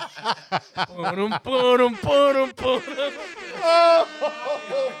hat. Boom, boom, boom, boom.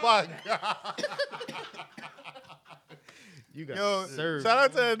 Oh my god. You got Yo, served. shout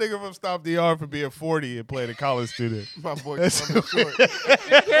out to that nigga from Stop the Yard for being 40 and playing a college student. My boy, That's coming short.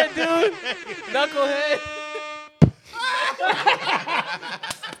 Yeah, dude. Knucklehead.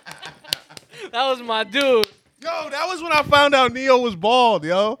 That was my dude. Yo, that was when I found out Neo was bald,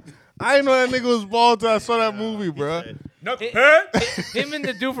 yo. I didn't know that nigga was bald till I saw that movie, bro. Him and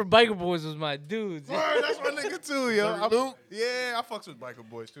the dude for Biker Boys was my dudes. Word, that's my nigga too, yo. Yeah, I fucks with Biker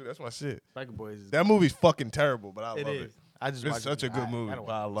Boys too. That's my shit. Biker Boys. Is, That movie's fucking terrible, but I it love is. it. I just It's watched such it. a good movie. I don't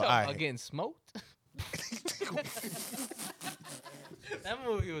but I watch love About it. getting smoked. That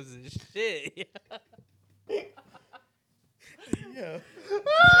movie was a shit.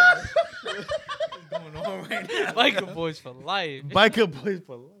 going on right now. Biker Boys for life. Biker Boys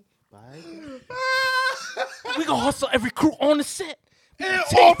for life. We gonna hustle every crew on the set. And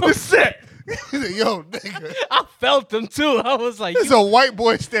off the set. Yo, nigga. I felt them too. I was like, There's a white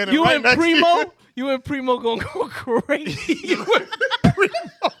boy standing you right and next to you. Primo, you and Primo gonna go crazy.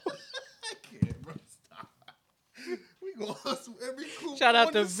 We gonna hustle every crew Shout out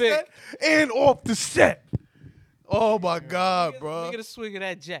on to the Vic. set and off the set. Oh my god, bro. Look at a swing of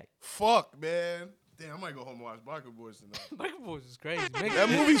that jack. Fuck, man. Damn, I might go home and watch Biker Boys tonight. Biker Boys is crazy. That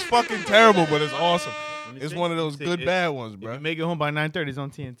movie's fucking terrible, but it's awesome. Let me It's see. one of those See, good if- bad ones, If bro. you make it home by 9:30, it's on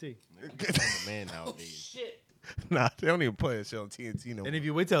TNT. Man nowadays. Nah, they don't even play that shit on TNT no more. And if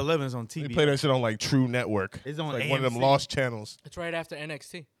you wait till 11, it's on They TV. play that shit on like True Network. It's on like one of them AMC. lost channels. It's right after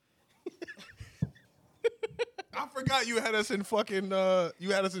NXT. I forgot you had us in fucking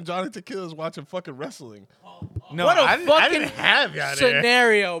you had us in Johnny Tequila's watching fucking wrestling. No, What a I didn't fucking have y'all there.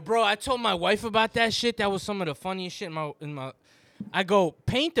 Scenario, bro. I told my wife about that shit. That was some of the funniest shit in my. I go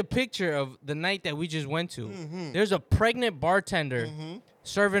paint the picture of the night that we just went to. There's a pregnant bartender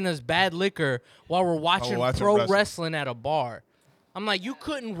serving us bad liquor while we're watching pro wrestling. wrestling at a bar. I'm like, you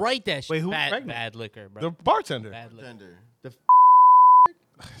couldn't write that shit. Wait, who's bad, pregnant? bad liquor, bro. The bartender. Bad liquor. Tender.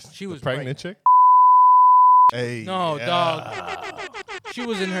 She was Pregnant chick? Hey. No, yeah. dog. She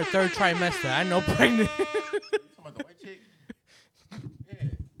was in her third trimester. I know pregnant. Talking about the white chick?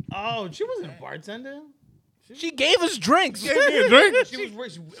 Oh, she wasn't a bartender. She gave us drinks. Gave me a drink. She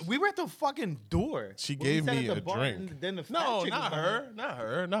was. We were at the fucking door. She When we gave sat me at the a bar, drink. and then the fat No, chick was not behind.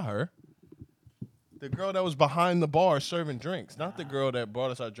 her. Not her. The girl that was behind the bar serving drinks. Not the girl that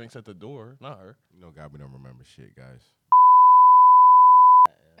brought us our drinks at the door. Not her. You know, God, we don't remember shit, guys.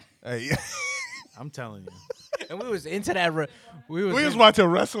 Hey, I'm telling you. And we was into that. We we was watching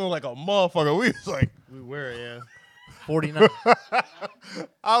wrestling like a motherfucker. We was like, We were, yeah. 49.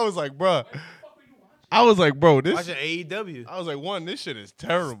 I was like, bro. I was like, bro, this. Watching AEW. I was like, one, this shit is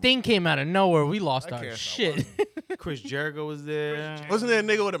terrible. Thing came out of nowhere. We lost I our can't shit. Chris Jericho was there. Wasn't there a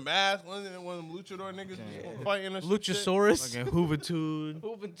nigga with a mask? Wasn't there one of them luchador niggas fighting or some shit? Luchasaurus. Fucking Hoovertude.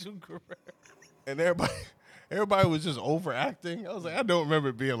 Moving to Guerrero. And everybody was just overacting. I was like, I don't remember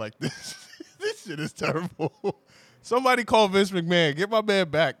it being like this. This shit is terrible. Somebody call Vince McMahon. Get my man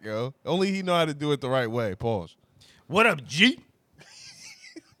back, yo. Only he know how to do it the right way. Pause. What up, G?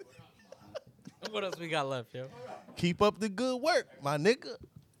 What else we got left, yo? Keep up the good work, my nigga.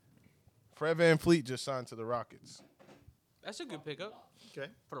 Fred VanVleet just signed to the Rockets. That's a good pickup. Okay.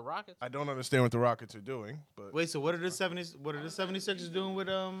 For the Rockets. I don't understand what the Rockets are doing, but Wait, so what are the 76ers doing with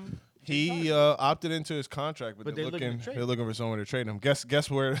he opted into his contract, but, But they're they're looking looking to trade they're looking for someone to trade him. Guess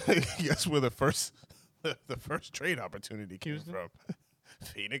where the first trade opportunity came from?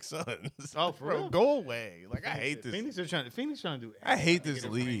 Phoenix Suns. Oh, for Bro, real? go away. Like I hate this. Phoenix trying to do I hate this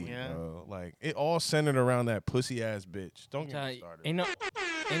league, yeah. bro. Like it all centered around that pussy ass bitch. Don't get Tell me you, started. ain't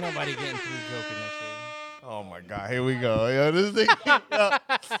nobody getting through Joker next year. Oh my god, here we go. Yo, this nigga.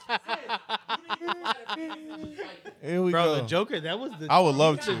 Here we Bro, go. the Joker, that was the I would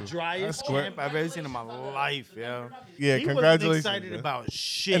love the to. driest That's square. champ I've ever seen in my life, yo. Yeah, He congratulations. wasn't excited man. about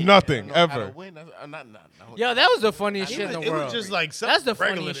shit. And nothing Know how to ever. win. Not. Yo, that was the funniest shit in the It world. was just like That's the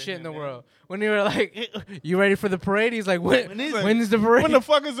regular funniest to shit in him, the man. world. When they were like, "You ready for the parade?" He's like, "When is it?" is the parade?" When the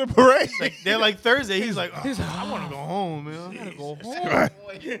fuck is the parade? Like they're like Thursday. He's like, He's like, I want to go home, man. I gotta go home.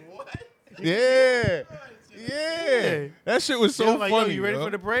 Yeah. Yeah. That shit was so They're like, funny. yo, you ready bro.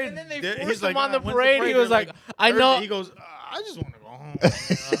 for the parade? And then they He's forced like, him on the "When's parade." He was They're like, "I know." Thursday. He goes, I just want to go home.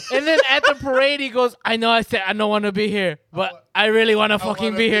 And then at the parade, he goes, "I know I said I don't want to be here, but I really want to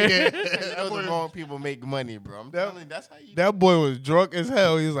fucking be here." Those the wrong people make money, bro. I'm telling you, that's how you. That boy was drunk as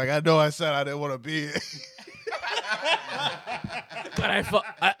hell. He was like, I know I said I didn't want to be here. But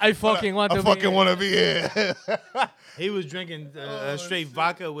I fucking want I to. fucking be want to be here. He was drinking straight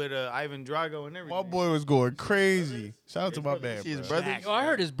vodka with Ivan Drago and everything. My boy was going crazy. Shout out to my man. His bro. brothers. Yo, I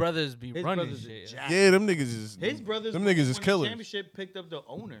heard his brothers be His running brothers shit. are jacked. Yeah, them niggas is His brothers, Them when niggas they is won the killers. championship picked up the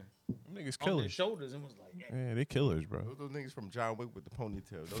owner Them niggas on their killers. shoulders and was like, Yeah, they killers, bro. Those niggas from John Wick with the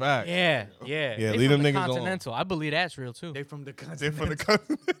ponytail. Those Fact. Yeah. Yeah, They leave from them the niggas alone. Continental. I believe that's real too. they from the They're continent. from the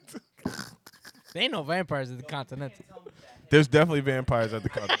continent. They ain't no vampires at the Continental. There's definitely vampires at the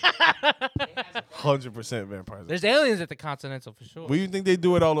continent. 100% vampires. There's aliens at the Continental for sure. What do you think they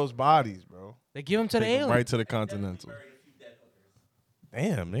do with all those bodies, bro? They give them to the Take 'em aliens. right to the Continental.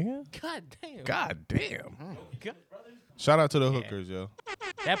 Damn, nigga. God damn. God damn. God. Shout out to the hookers, yo.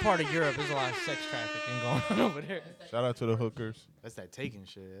 That part of Europe, there's a lot of sex trafficking going on over there. Shout out to the hookers. That's that taking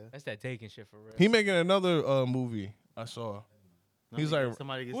shit. Yeah. That's that taking shit for real. He making another movie. I saw. He's like,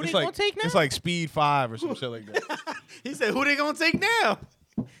 somebody gets Who it's they like gonna take now? it's like Speed 5 or some shit like that. He said, "Who they gonna take now?"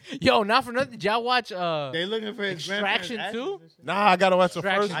 Yo, not for nothing. Did y'all watch They looking for his Extraction grandparents' too? ashes and shit. Nah, I gotta watch the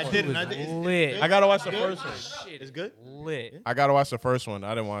Extraction first I one. didn't. was I did- lit. I gotta watch the first one. Shit, It's good. lit. I gotta watch the first one. I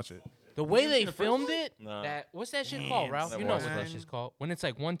didn't watch it. The way they seen the first filmed one? it, Nah. that what's that shit called, Ralph? You know what that man. shit's called. When it's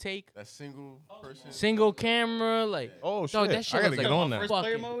like one take, that single person. single camera, like Oh shit! Dog, that shit I gotta was get like on that. First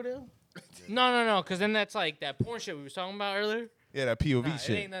player Fucking- mode. Though? no, because then that's like that porn shit we was talking about earlier. Yeah, that POV Nah, it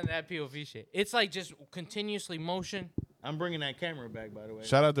shit. ain't none of that POV shit. It's like just continuously motion, I'm bringing that camera back, by the way.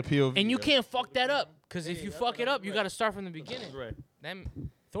 Shout out to POV. and you can't fuck that up. Cause if you fuck it up, you got to start from the beginning. That's right. That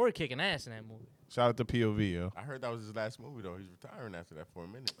Thor kicking ass in that movie. Shout out to POV, yo. I heard that was his last movie though. He's retiring after that for a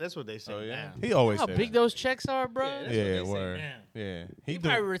minute. That's what they say. Oh yeah. now. He always How said big that. those checks are, bro. Yeah, that's Yeah, what they say word. now. Yeah, He he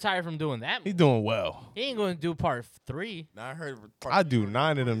probably doing. retired from doing that. He Movie. doing well. He ain't going to do part 3. Now I heard. I do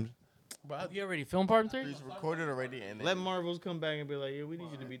 9 of them. You already filmed part 3? He's recorded already, and Let Marvels come back and be like, "Yeah, we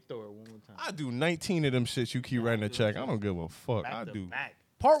need you to be Thor one more time." I do 19 of them shits. You keep writing a check. I don't give a fuck. Back I to do. back.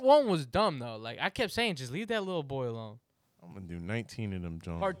 Part 1 was dumb though. Like I kept saying, just leave that little boy alone. I'm gonna do 19 of them,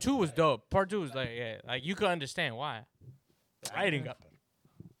 John. Part 2 was dope. Part 2 was like, yeah, like you could understand why. The writing got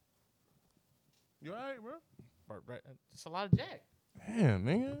You alright, bro? it's a lot of jack. Damn,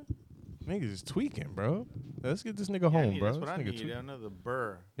 nigga. Niggas is tweaking, bro. Let's get this nigga Yeah, home, yeah, bro. That's what This I nigga need. tweaking. Another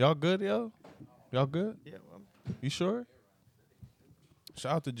burr. Y'all good, yo? Y'all good? Yeah. You sure?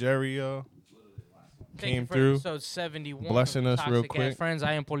 Shout out to Jerry, yo. Thank Came you for through, episode 71. blessing of us real Toxic Ass quick. Friends,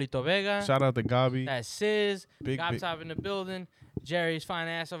 I am Polito Vega. Shout out to Gabi. That's Sis. Big, Gop big- Top in the building. Jerry's fine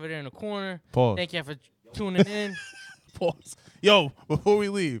ass over there in the corner. Pause. Thank you for tuning in. Pause. Yo, before we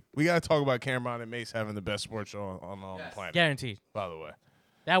leave, we gotta talk about Cameron and Mace having the best sports show on the planet. Guaranteed. By the way,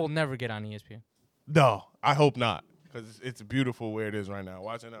 That will never get on ESPN. no, I hope not. because it's beautiful where it is right now.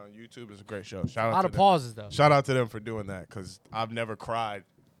 Watching it on YouTube is a great show. Shout A out lot to of them. pauses though. Shout out to them for doing that because I've never cried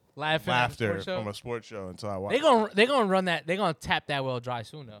Laughing at the laughter sports show. from a sports show until I watched. They gonna run that. They gonna tap that well dry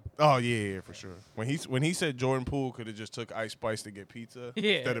soon though. Oh yeah, for sure. When he said Jordan Poole could have just took Ice Spice to get pizza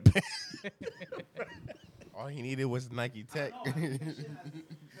Yeah. instead of All he needed was Nike Tech. he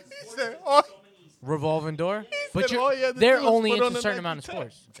said, oh, Revolving door. But said all you had to they're do was only put into on a the certain Nike amount of Tech.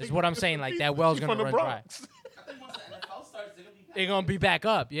 sports. Is what I'm saying. Like that well's He gonna from the run dry. Bronx. I think once the NFL starts, they're gonna be They're gonna be back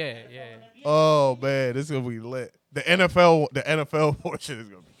up. Yeah, yeah. Oh man, this is gonna be lit. The NFL portion is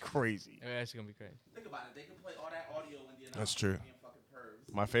gonna be crazy. Yeah, that's gonna be crazy. think about it. They can play all that audio when the That's announcers true. are being fucking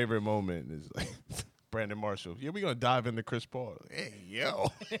pervs. My favorite moment is like Brandon Marshall. Yeah, we gonna dive into Chris Paul. Hey yo.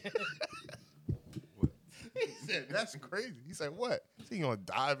 He said, that's crazy. He said, what? He gonna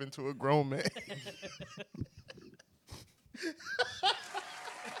dive into a grown man.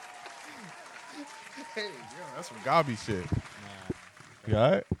 Hey, yo, that's some gobby shit. You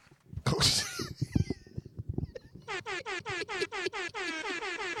all right?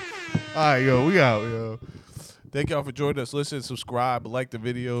 All right, yo, we out, yo. Thank y'all for joining us. Listen, subscribe, like the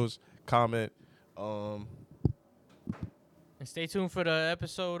videos, comment. And stay tuned for the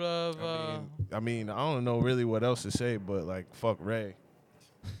episode of. I mean, I don't know really what else to say, but like, fuck Ray.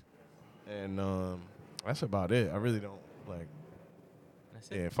 And that's about it. I really don't like. That's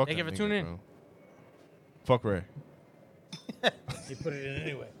it. Yeah, fuck. Thank you that for nigga, tuning in. bro. Fuck Ray. He put it in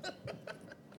anyway.